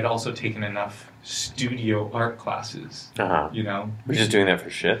had also taken enough studio art classes. You know, we're just doing that for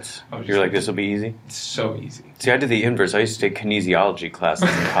shits. You're like, this will be easy. It's so easy. See, I did the inverse. I used to take kinesiology classes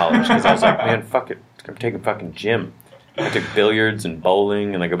in college because I was like, man, fuck it, I'm taking fucking gym. I took billiards and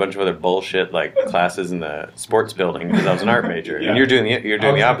bowling and like a bunch of other bullshit like classes in the sports building because I was an art major. And you're doing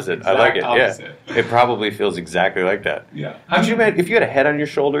the opposite. I like it. Opposite. Yeah, it probably feels exactly like that. Yeah. Could you imagine if you had a head on your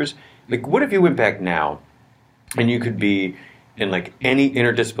shoulders? Like, what if you went back now, and you could be in like any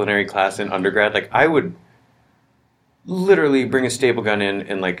interdisciplinary class in undergrad? Like, I would literally bring a staple gun in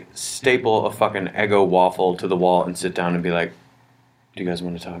and like staple a fucking Eggo waffle to the wall and sit down and be like, do you guys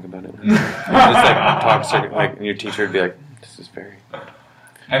want to talk about it? And just like talk, like, and your teacher would be like, this is very...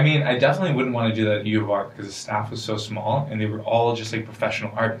 I mean, I definitely wouldn't want to do that at U of R because the staff was so small and they were all just like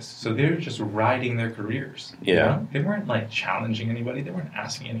professional artists. So they were just riding their careers. Yeah. You know? They weren't like challenging anybody. They weren't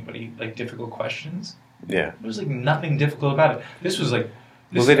asking anybody like difficult questions. Yeah. There was like nothing difficult about it. This was like...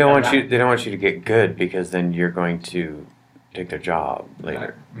 Well, they don't want you to get good because then you're going to take their job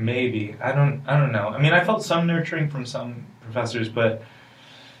later. Maybe. I don't know. I mean, I felt some nurturing from some professors, but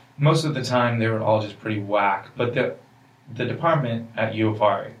most of the time they were all just pretty whack. But the department at U of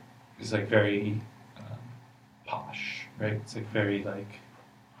R is like very posh, right? It's like very like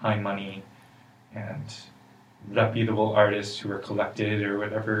high money and reputable artists who are collected or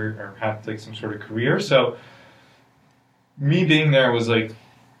whatever or have like some sort of career. So me being there was like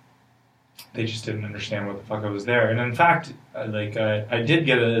they just didn't understand what the fuck I was there. And in fact, I did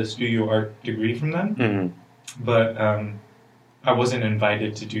get a studio art degree from them, but I wasn't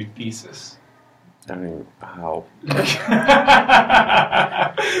invited to do thesis. I mean, how?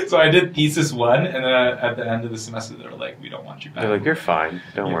 So I did thesis 1, and then at the end of the semester, they were like, "We don't want you back." They're like, "You're fine.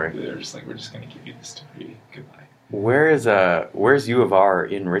 Don't worry." They're just like, "We're just going to give you this degree. Goodbye." Where's U of R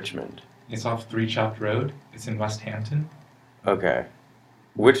in Richmond? It's off 3 Chopped Road. It's in West Hampton. Okay.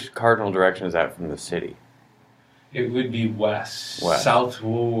 Which cardinal direction is that from the city? It would be west. West. South.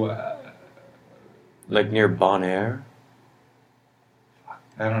 Like near Bon Air?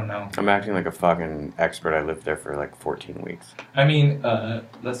 I don't know. I'm acting like a fucking expert. I lived there for like 14 weeks. I mean,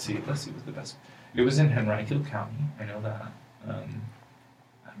 let's see what's the best. It was in Henrico County. I know that.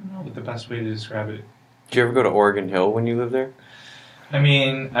 don't know what the best way to describe it. Did you ever go to Oregon Hill when you lived there? I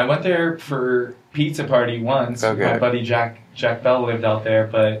mean, I went there for pizza party once. Okay. My buddy Jack Bell lived out there,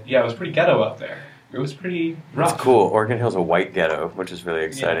 but yeah, it was pretty ghetto out there. It was pretty rough. It's cool. Oregon Hill's a white ghetto, which is really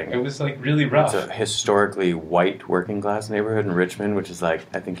exciting. Yeah, it was like really rough. It's a historically white working class neighborhood in Richmond, which is like,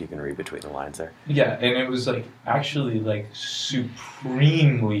 I think you can read between the lines there. Yeah, and it was like actually like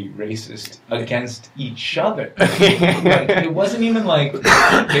supremely racist against each other. Like, it wasn't even like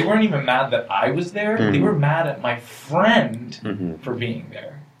they weren't even mad that I was there. They were mad at my friend for being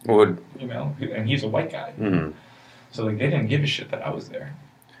there. Would You know, and he's a white guy, so like they didn't give a shit that I was there.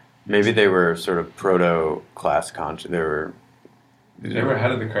 maybe they were sort of proto class conscious. They were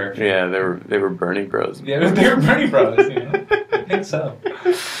ahead of the curve. Yeah, they were Bernie Bros. Yeah, they were Bernie Bros. You know? I think so.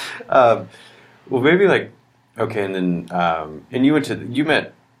 Well, maybe like okay, and then and you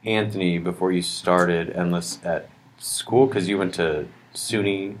met Anthony before you started Endless at school because you went to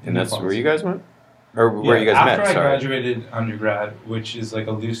SUNY and that's where you guys went, or where you guys met. After I Sorry. graduated undergrad, which is like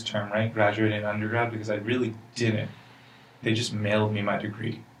a loose term, right? Graduated undergrad because I really didn't. They just mailed me my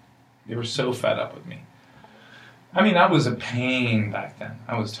degree. They were so fed up with me. I mean, I was a pain back then.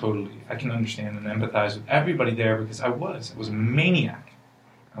 I can understand and empathize with everybody there because I was a maniac.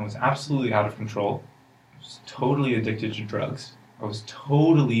 I was absolutely out of control. I was totally addicted to drugs. I was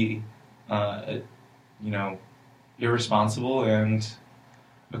totally, irresponsible and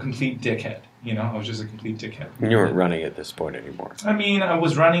a complete dickhead. You know, I was just a complete dickhead. You weren't running at this point anymore. I mean, I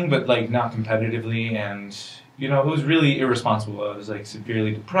was running, but like not competitively, and you know, it was really irresponsible. I was like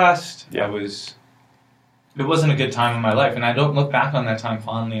severely depressed. Yeah. It wasn't a good time in my life, and I don't look back on that time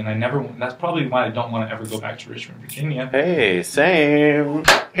fondly, and that's probably why I don't want to ever go back to Richmond, Virginia. Hey, same.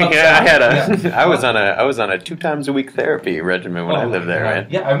 I was on a 2 times a week therapy regimen when I lived there, right?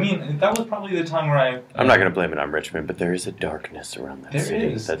 Yeah, I mean, that was probably the time where I'm not going to blame it on Richmond, but there is a darkness around that There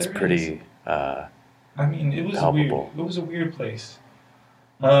city is, that's there pretty I mean, it was palpable. It was a weird place.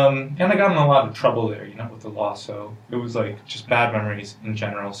 And I got in a lot of trouble there, you know, with the law, so it was like just bad memories in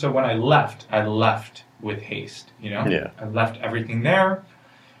general. So when I left with haste, you know? Yeah. I left everything there,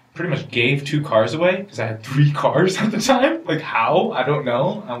 pretty much gave 2 cars away, because I had 3 cars at the time. Like, how? I don't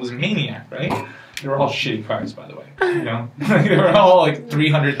know. I was a maniac, right? They were all shitty cars, by the way, you know? They were all like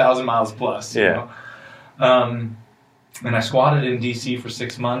 300,000 miles plus, you know? And I squatted in D.C. for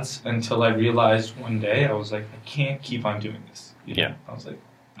 6 months until I realized one day, I was like, I can't keep on doing this. You know? Yeah. I was like,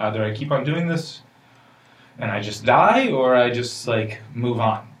 either I keep on doing this and I just die, or I just like move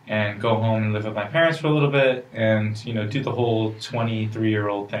on and go home and live with my parents for a little bit and, you know, do the whole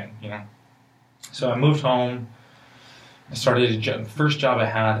 23-year-old thing, you know. So I moved home. I started first job I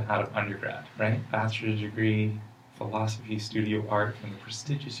had out of undergrad, right? Bachelor's degree, philosophy, studio art from the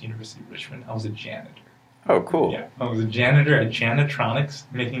prestigious University of Richmond. I was a janitor. Oh, cool. Yeah, I was a janitor at Janitronics,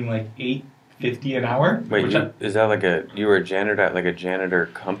 making like $8.50 an hour. Wait, is that you were a janitor at like a janitor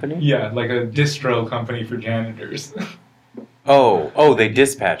company? Yeah, like a distro company for janitors. Oh, they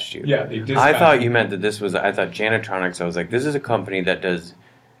dispatched you. Yeah, they dispatched. I thought you meant that I thought Janitronics, I was like, this is a company that does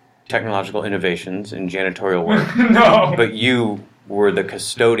technological innovations in janitorial work. No. But you were the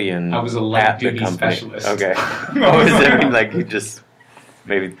custodian I was a light at the duty company. specialist. Okay. No, Does no, that no. mean like you just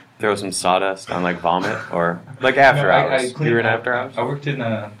maybe throw some sawdust on like vomit or like after No, hours? cleaned- You were in after hours? I worked in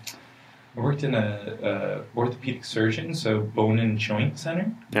a orthopedic surgeon, so bone and joint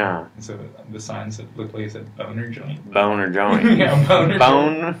center. Yeah. So the signs that looked like it said boner joint. Boner joint. Yeah, boner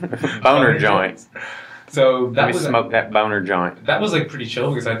boner joint. joints. So that Let me was smoke that boner joint. that was like pretty chill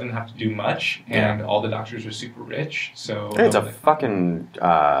because I didn't have to do much, and all the doctors were super rich. So Hey, it's I a was like- fucking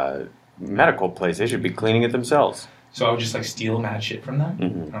medical place. They should be cleaning it themselves. So I would just like steal mad shit from them.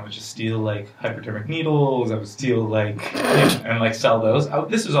 Mhm. I would just steal like hypodermic needles. I would steal like and like sell those.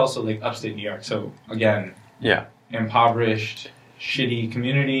 This is also like upstate New York. So again, Yeah. impoverished, shitty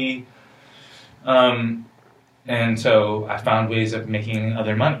community. And so I found ways of making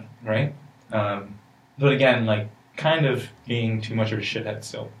other money, right? But again, like kind of being too much of a shithead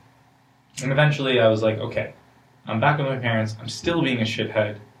still. And eventually I was like, okay, I'm back with my parents. I'm still being a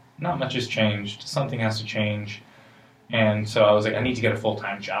shithead. Not much has changed. Something has to change. And so I was like, I need to get a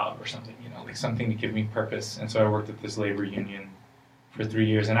full-time job or something, you know, like something to give me purpose. And so I worked at this labor union for 3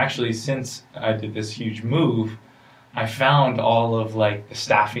 years. And actually, since I did this huge move, I found all of like the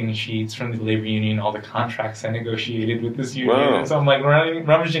staffing sheets from the labor union, all the contracts I negotiated with this union. Whoa. And so I'm like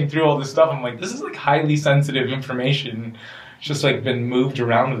rummaging through all this stuff. I'm like, this is like highly sensitive information. It's just like been moved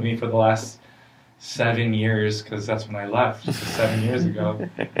around with me for the last 7 years, because that's when I left, 7 years ago.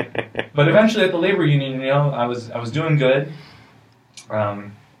 But eventually at the labor union, you know, I was doing good.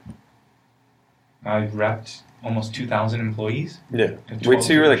 I repped almost 2,000 employees. Yeah. And Wait,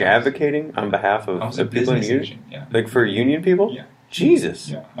 so you were like 12 advocating on behalf I of was the a people in the business union? agent. Yeah. Like for union people? Yeah. Jesus.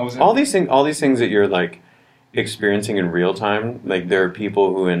 Yeah. I was All these things that you're like experiencing in real time, like there are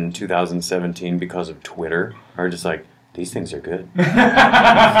people who in 2017 because of Twitter are just like, these things are good. You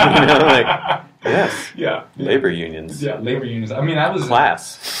know, like, yes. Yeah. Labor unions. Yeah, labor unions. I mean, I was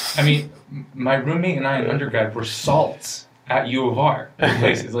Class. I mean, my roommate and I in undergrad were salts at U of R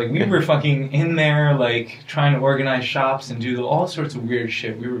places. Like, we were fucking in there, like, trying to organize shops and do all sorts of weird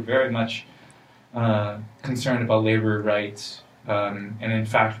shit. We were very much concerned about labor rights. And in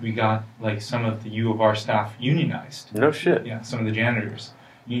fact, we got, like, some of the U of R staff unionized. No shit. Yeah, some of the janitors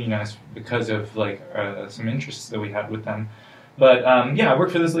unionized because of, like, some interests that we had with them. But, yeah, I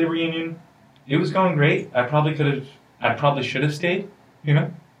worked for this labor union. It was going great. I probably should have stayed, you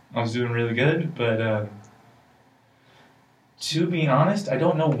know? I was doing really good, but to be honest, I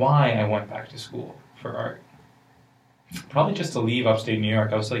don't know why I went back to school for art. Probably just to leave upstate New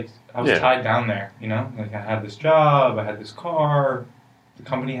York. I was tied down there, you know? Like, I had this job, I had this car, the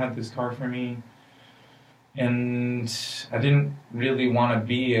company had this car for me, and I didn't really want to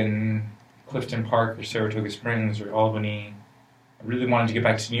be in Clifton Park or Saratoga Springs or Albany. I really wanted to get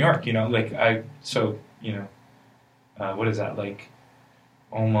back to New York, you know? Like, what is that, like,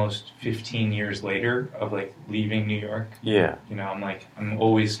 almost 15 years later of, like, leaving New York? Yeah. You know, I'm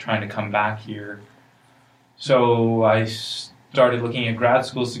always trying to come back here. So I started looking at grad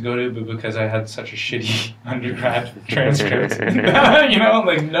schools to go to, but because I had such a shitty undergrad transcript, you know,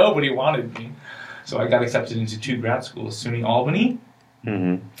 like, nobody wanted me. So I got accepted into 2 grad schools, SUNY Albany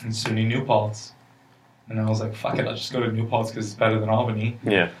and SUNY New Paltz. And I was like, fuck it, I'll just go to New Paltz because it's better than Albany.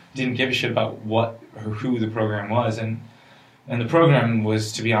 Yeah. Didn't give a shit about what or who the program was. And the program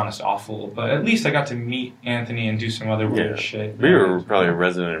was, to be honest, awful. But at least I got to meet Anthony and do some other weird shit. We were probably a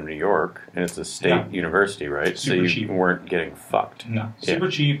resident of New York, and it's a state university, right? Super so you cheap. weren't getting fucked. No, super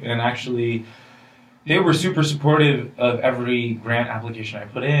cheap. And actually, they were super supportive of every grant application I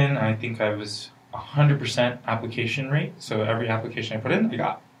put in. I think I was 100% application rate. So every application I put in, I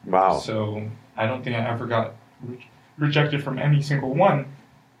got. Wow. So I don't think I ever got rejected from any single one,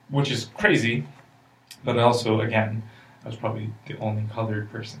 which is crazy. But also, again, I was probably the only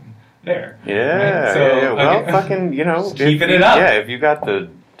colored person there. Yeah, right? So, yeah. Well, fucking, you know. Keeping it up. Yeah, if you got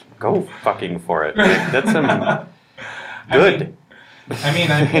go fucking for it. Like, that's some good. I mean,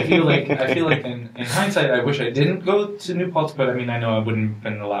 I feel like in hindsight, I wish I didn't go to New Paltz, but I mean, I know I wouldn't have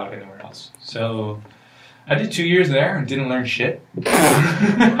been allowed anywhere else. So I did 2 years there and didn't learn shit. They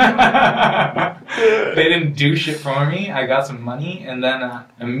didn't do shit for me. I got some money, and then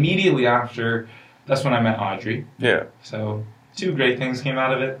immediately after, that's when I met Audrey. Yeah. So 2 great things came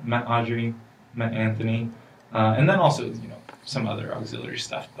out of it. Met Audrey, met Anthony, and then also, you know, some other auxiliary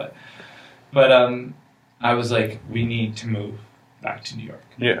stuff. But I was like, we need to move back to New York.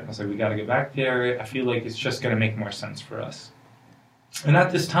 Yeah. I was like, we got to get back there. I feel like it's just going to make more sense for us. And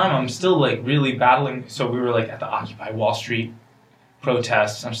at this time, I'm still, like, really battling. So we were, like, at the Occupy Wall Street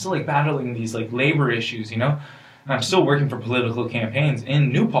protests. I'm still, like, battling these, like, labor issues, you know? And I'm still working for political campaigns in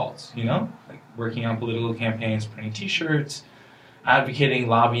New Paltz, you know? Like, working on political campaigns, printing T-shirts, advocating,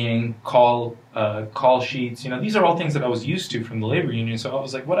 lobbying, call sheets. You know, these are all things that I was used to from the labor union. So I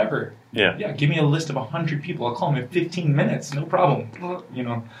was like, whatever. Yeah. Yeah, give me a list of 100 people. I'll call them in 15 minutes. No problem. You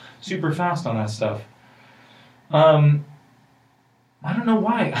know, super fast on that stuff. I don't know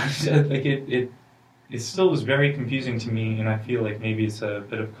why. Like, it still was very confusing to me, and I feel like maybe it's a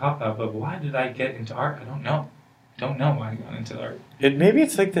bit of a cop-out, but why did I get into art? I don't know. Don't know why I got into art. Maybe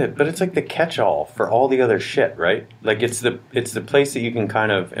it's like the catch-all for all the other shit, right? Like, it's the place that you can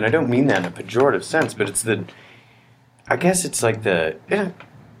kind of, and I don't mean that in a pejorative sense, but I guess it's like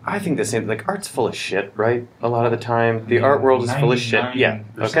I think the same, like, art's full of shit, right? A lot of the time. The art world is full of shit. Yeah,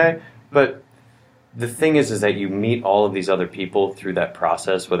 okay? But the thing is that you meet all of these other people through that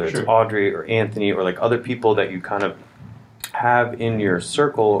process, whether it's Audrey or Anthony or, like, other people that you kind of have in your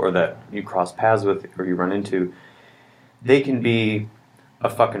circle or that you cross paths with or you run into. They can be a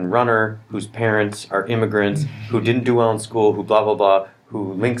fucking runner whose parents are immigrants, who didn't do well in school, who blah, blah, blah,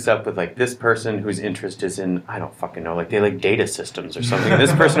 who links up with, like, this person whose interest is in, I don't fucking know, like, they like data systems or something. And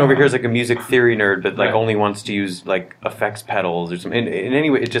this person over here is, like, a music theory nerd, but, like, only wants to use, like, effects pedals or something. And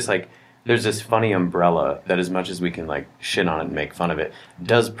anyway, it's just, like, there's this funny umbrella that, as much as we can, like, shit on it and make fun of it,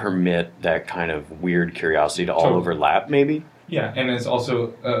 does permit that kind of weird curiosity to all overlap, maybe? Yeah, and it's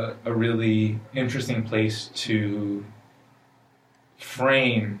also a really interesting place to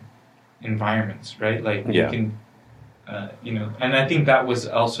frame environments, right? Like, you can, you know, and I think that was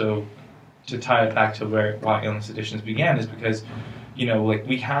also, to tie it back to why Illness Editions began, is because, you know, like,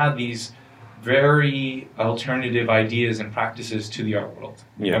 we had these very alternative ideas and practices to the art world.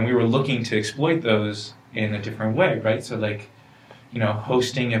 Yeah. And we were looking to exploit those in a different way, right? So like,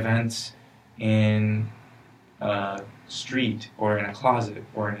 hosting events in a street or in a closet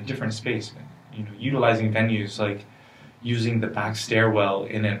or in a different space, utilizing venues like using the back stairwell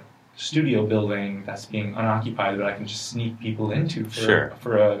in a studio building that's being unoccupied that I can just sneak people into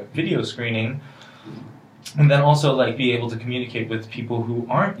for a video screening. And then also like be able to communicate with people who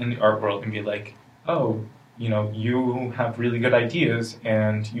aren't in the art world and be like, oh, you have really good ideas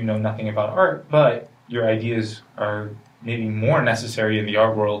and you know nothing about art, but your ideas are maybe more necessary in the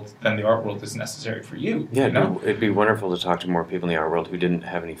art world than the art world is necessary for you. Yeah, it'd be wonderful to talk to more people in the art world who didn't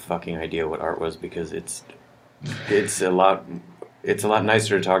have any fucking idea what art was, because it's a lot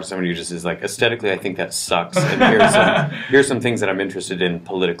nicer to talk to somebody who just is like, aesthetically I think that sucks, and here's some things that I'm interested in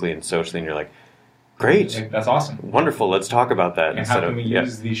politically and socially, and you're like, great, like, that's awesome, wonderful, let's talk about that. And how can we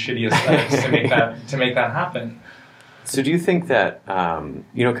use these shitty aesthetics to make that happen? So do you think that kind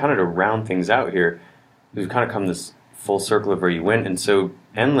of to round things out here, we've kind of come this full circle of where you went, and so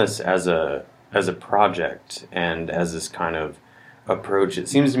Endless as a project and as this kind of approach, it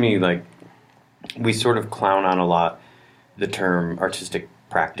seems to me like we sort of clown on a lot the term artistic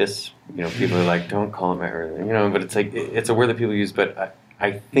practice. People are like, don't call it my, but it's like, it's a word that people use, but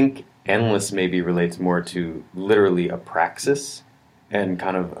I think Endless maybe relates more to literally a praxis and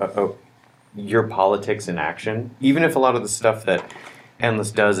kind of your politics in action. Even if a lot of the stuff that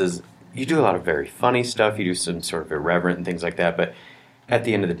Endless does is, you do a lot of very funny stuff, you do some sort of irreverent and things like that, but at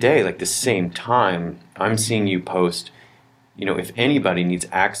the end of the day, like the same time, I'm seeing you post, if anybody needs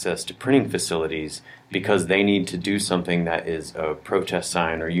access to printing facilities because they need to do something that is a protest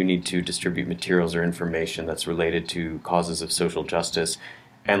sign, or you need to distribute materials or information that's related to causes of social justice,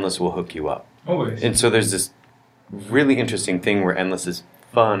 Endless will hook you up. Always. And so there's this really interesting thing where Endless is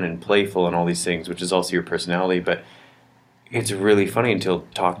fun and playful and all these things, which is also your personality, but it's really funny until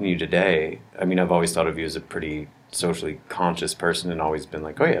talking to you today. I mean, I've always thought of you as a pretty socially conscious person and always been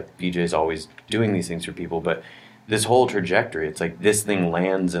like, oh yeah, BJ's always doing these things for people, but this whole trajectory, it's like this thing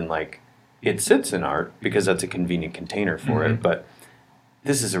lands and like it sits in art because that's a convenient container for it, but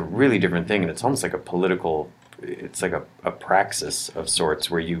this is a really different thing, and it's almost like a political, it's like a praxis of sorts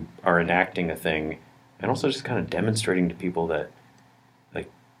where you are enacting a thing and also just kind of demonstrating to people that like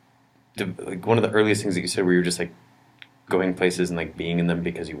one of the earliest things that you said where you were just like going places and like being in them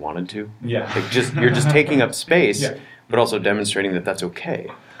because you wanted to. Yeah. Like you're just taking up space, yeah, but also demonstrating that that's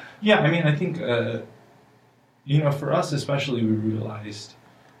okay. Yeah, I mean, I think, for us especially, we realized,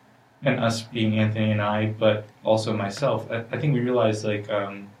 and us being Anthony and I, but also myself, I think we realized like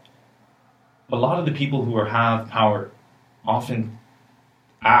a lot of the people who have power often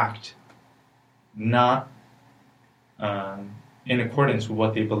act not in accordance with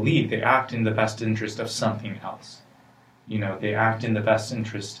what they believe. They act in the best interest of something else. They act in the best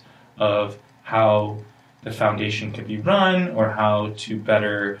interest of how the foundation can be run or how to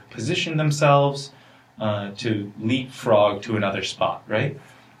better position themselves to leapfrog to another spot, right?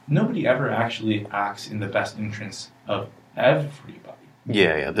 Nobody ever actually acts in the best interest of everybody.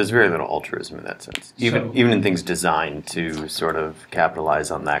 Yeah. There's very little altruism in that sense. Even in things designed to sort of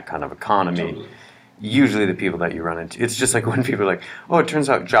capitalize on that kind of economy. Totally. Usually the people that you run into, it's just like when people are like, oh, it turns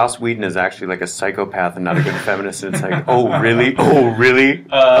out Joss Whedon is actually like a psychopath and not a good feminist, and it's like, oh, really?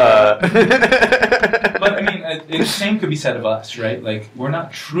 But I mean, the same could be said of us, right? Like, we're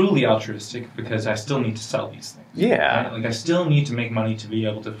not truly altruistic because I still need to sell these things. Yeah. Right? Like, I still need to make money to be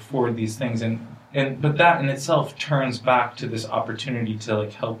able to afford these things, but that in itself turns back to this opportunity to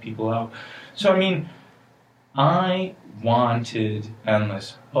like help people out. So I mean, I wanted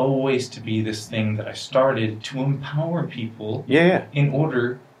Endless always to be this thing that I started to empower people in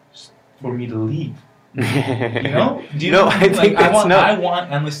order for me to leave. Do you know? I think I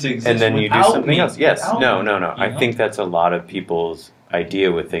want Endless to exist, and then you do something else. Yes. No. I know? think that's a lot of people's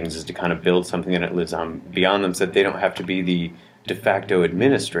idea with things, is to kind of build something that it lives on beyond them, so that they don't have to be the de facto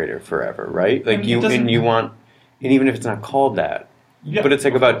administrator forever, right? Like and even if it's not called that, but it's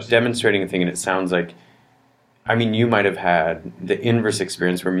like about demonstrating a thing, and it sounds like, I mean, you might have had the inverse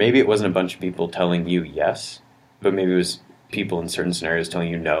experience where maybe it wasn't a bunch of people telling you yes, but maybe it was people in certain scenarios telling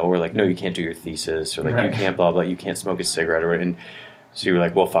you no, or like, no, you can't do your thesis, or like, you can't blah, blah, you can't smoke a cigarette, or and so you were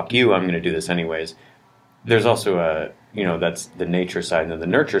like, well, fuck you, I'm going to do this anyways. There's also that's the nature side, and then the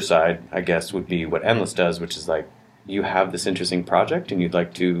nurture side, I guess, would be what Endless does, which is like, you have this interesting project and you'd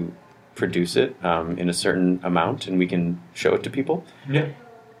like to produce it in a certain amount, and we can show it to people. Yeah.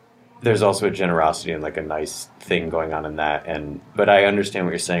 There's also a generosity and like a nice thing going on in that, but I understand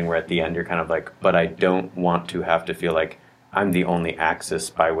what you're saying, where at the end you're kind of like, but I don't want to have to feel like I'm the only axis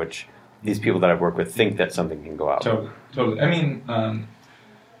by which these people that I've worked with think that something can go out. Totally. I mean,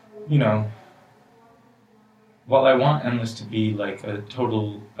 you know, while I want Endless to be like a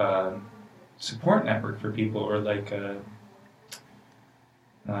total support network for people, or like a,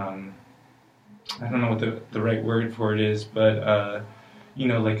 I don't know what the right word for it is, but you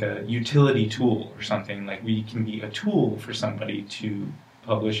know, like a utility tool or something. Like we can be a tool for somebody to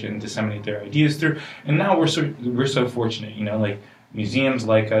publish and disseminate their ideas through. And now we're so fortunate, you know, like museums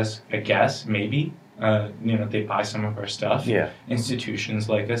like us, I guess, maybe. You know, they buy some of our stuff. Yeah. Institutions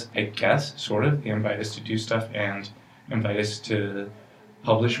like us, I guess, sort of. They invite us to do stuff and invite us to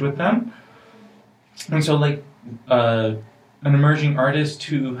publish with them. And so, like, an emerging artist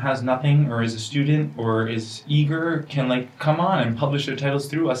who has nothing, or is a student, or is eager, can, like, come on and publish their titles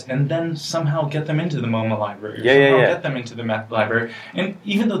through us, and then somehow get them into the MoMA library, or somehow get them into the Met library. And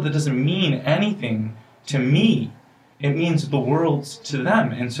even though that doesn't mean anything to me, it means the world to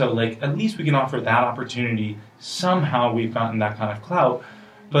them. And so, like, at least we can offer that opportunity. Somehow we've gotten that kind of clout.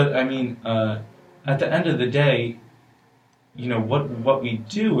 But, I mean, at the end of the day, you know, what we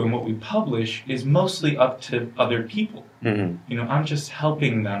do and what we publish is mostly up to other people. Mm-hmm. You know, I'm just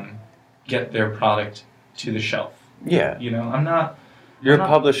helping them get their product to the shelf. Yeah. You know, I'm not... You're a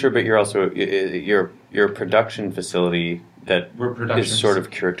publisher, but you're also... You're a production facility that is sort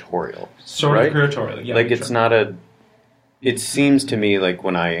of curatorial. Sort of curatorial, yeah. Like, it's not a... It seems to me like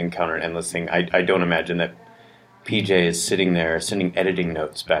when I encounter an Endless thing, I don't imagine that PJ is sitting there sending editing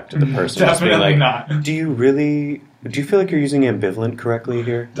notes back to the person. Definitely just being like, not. Do you feel like you're using ambivalent correctly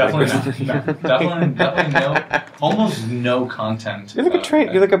here? Definitely not. No. Definitely no. Almost no content. You're like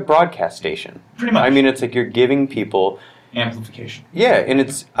you're like a broadcast station. Pretty much. I mean, it's like you're giving people amplification. Yeah, and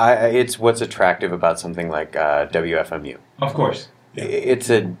it's what's attractive about something like WFMU. Of course. Yeah. It's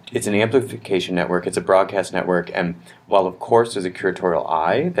an amplification network. It's a broadcast network, and while of course there's a curatorial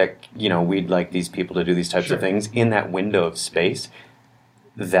eye that, you know, we'd like these people to do these types of things in that window of space,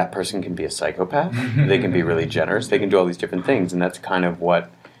 that person can be a psychopath. They can be really generous. They can do all these different things, and that's kind of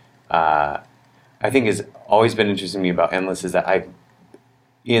what I think has always been interesting to me about Endless, is that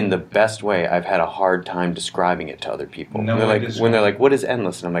in the best way, I've had a hard time describing it to other people. No, when they're like, "What is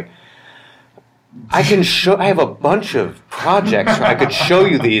Endless?" and I'm like, I have a bunch of projects where I could show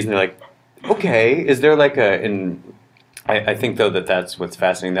you these, and they're like, okay, is there like I think though that's what's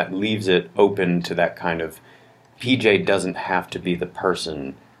fascinating, that leaves it open to that kind of, PJ doesn't have to be the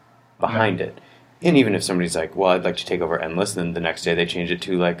person behind it. And even if somebody's like, well, I'd like to take over Endless, then the next day they change it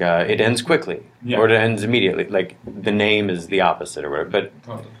to like, it ends quickly, or it ends immediately. Like, the name is the opposite or whatever. But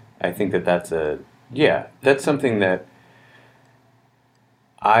I think that's something that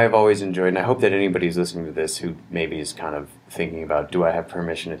I've always enjoyed, and I hope that anybody who's listening to this who maybe is kind of thinking about, do I have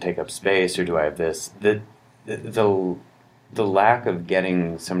permission to take up space, or do I have this? The lack of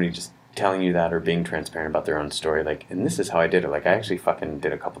getting somebody just telling you that, or being transparent about their own story, like, and this is how I did it. Like, I actually fucking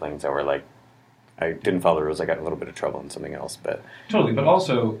did a couple things that were like, I didn't follow the rules. I got in a little bit of trouble in something else, but totally. But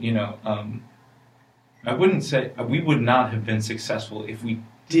also, you know, I wouldn't say we would not have been successful if we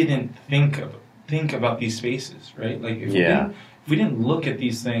didn't think about these spaces, right? Like, if we didn't look at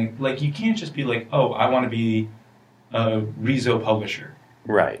these things, like, you can't just be like, oh, I want to be a Rezo publisher.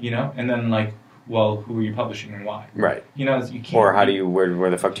 Right. You know? And then, like, well, who are you publishing and why? Right. You know, you can't... Or how do you, where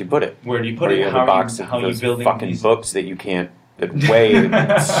the fuck do you put it? Where do you put it? You have a box of those fucking books that you can't, that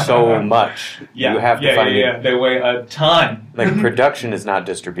weigh so much. Yeah. You have to find it. They weigh a ton. Like, production is not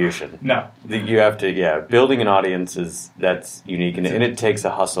distribution. No. You have to, building an audience that's unique, and it takes a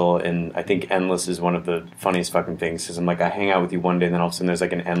hustle, and I think Endless is one of the funniest fucking things, because I'm like, I hang out with you one day, and then all of a sudden there's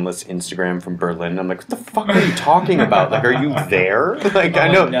like an Endless Instagram from Berlin, and I'm like, what the fuck are you talking about? Like, are you there? Like, I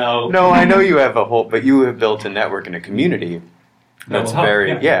know, no, I know you have but you have built a network and a community that's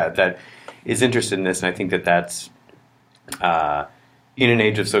that is interested in this, and I think that's in an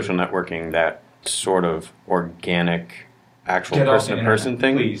age of social networking, that sort of organic, actual person-to-person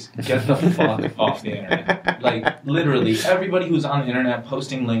thing. Please, get the fuck off the internet. Like, literally, everybody who's on the internet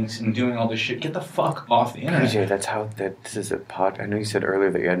posting links and doing all this shit, get the fuck off the internet. PJ, this is a pod. I know you said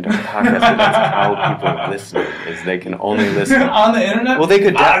earlier that you hadn't done a podcast, but that's how people listen, is they can only listen. On the internet? Well, they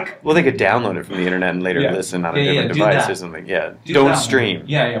could download it from the internet and later listen on a different device or something. Yeah, don't stream.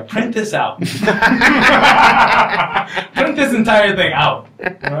 Yeah, print this out. Print this entire thing out.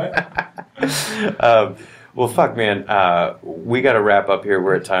 Right? Well, fuck, man. We got to wrap up here.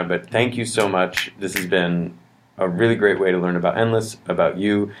 We're at time, but thank you so much. This has been a really great way to learn about Endless, about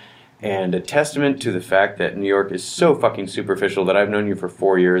you, and a testament to the fact that New York is so fucking superficial that I've known you for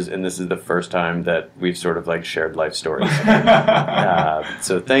 4 years, and this is the first time that we've sort of like shared life stories.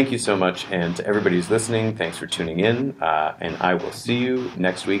 So thank you so much, and to everybody who's listening, thanks for tuning in, and I will see you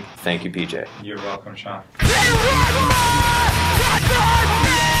next week. Thank you, PJ. You're welcome, Sean. You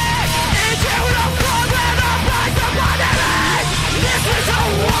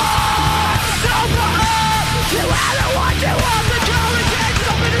are the one you want the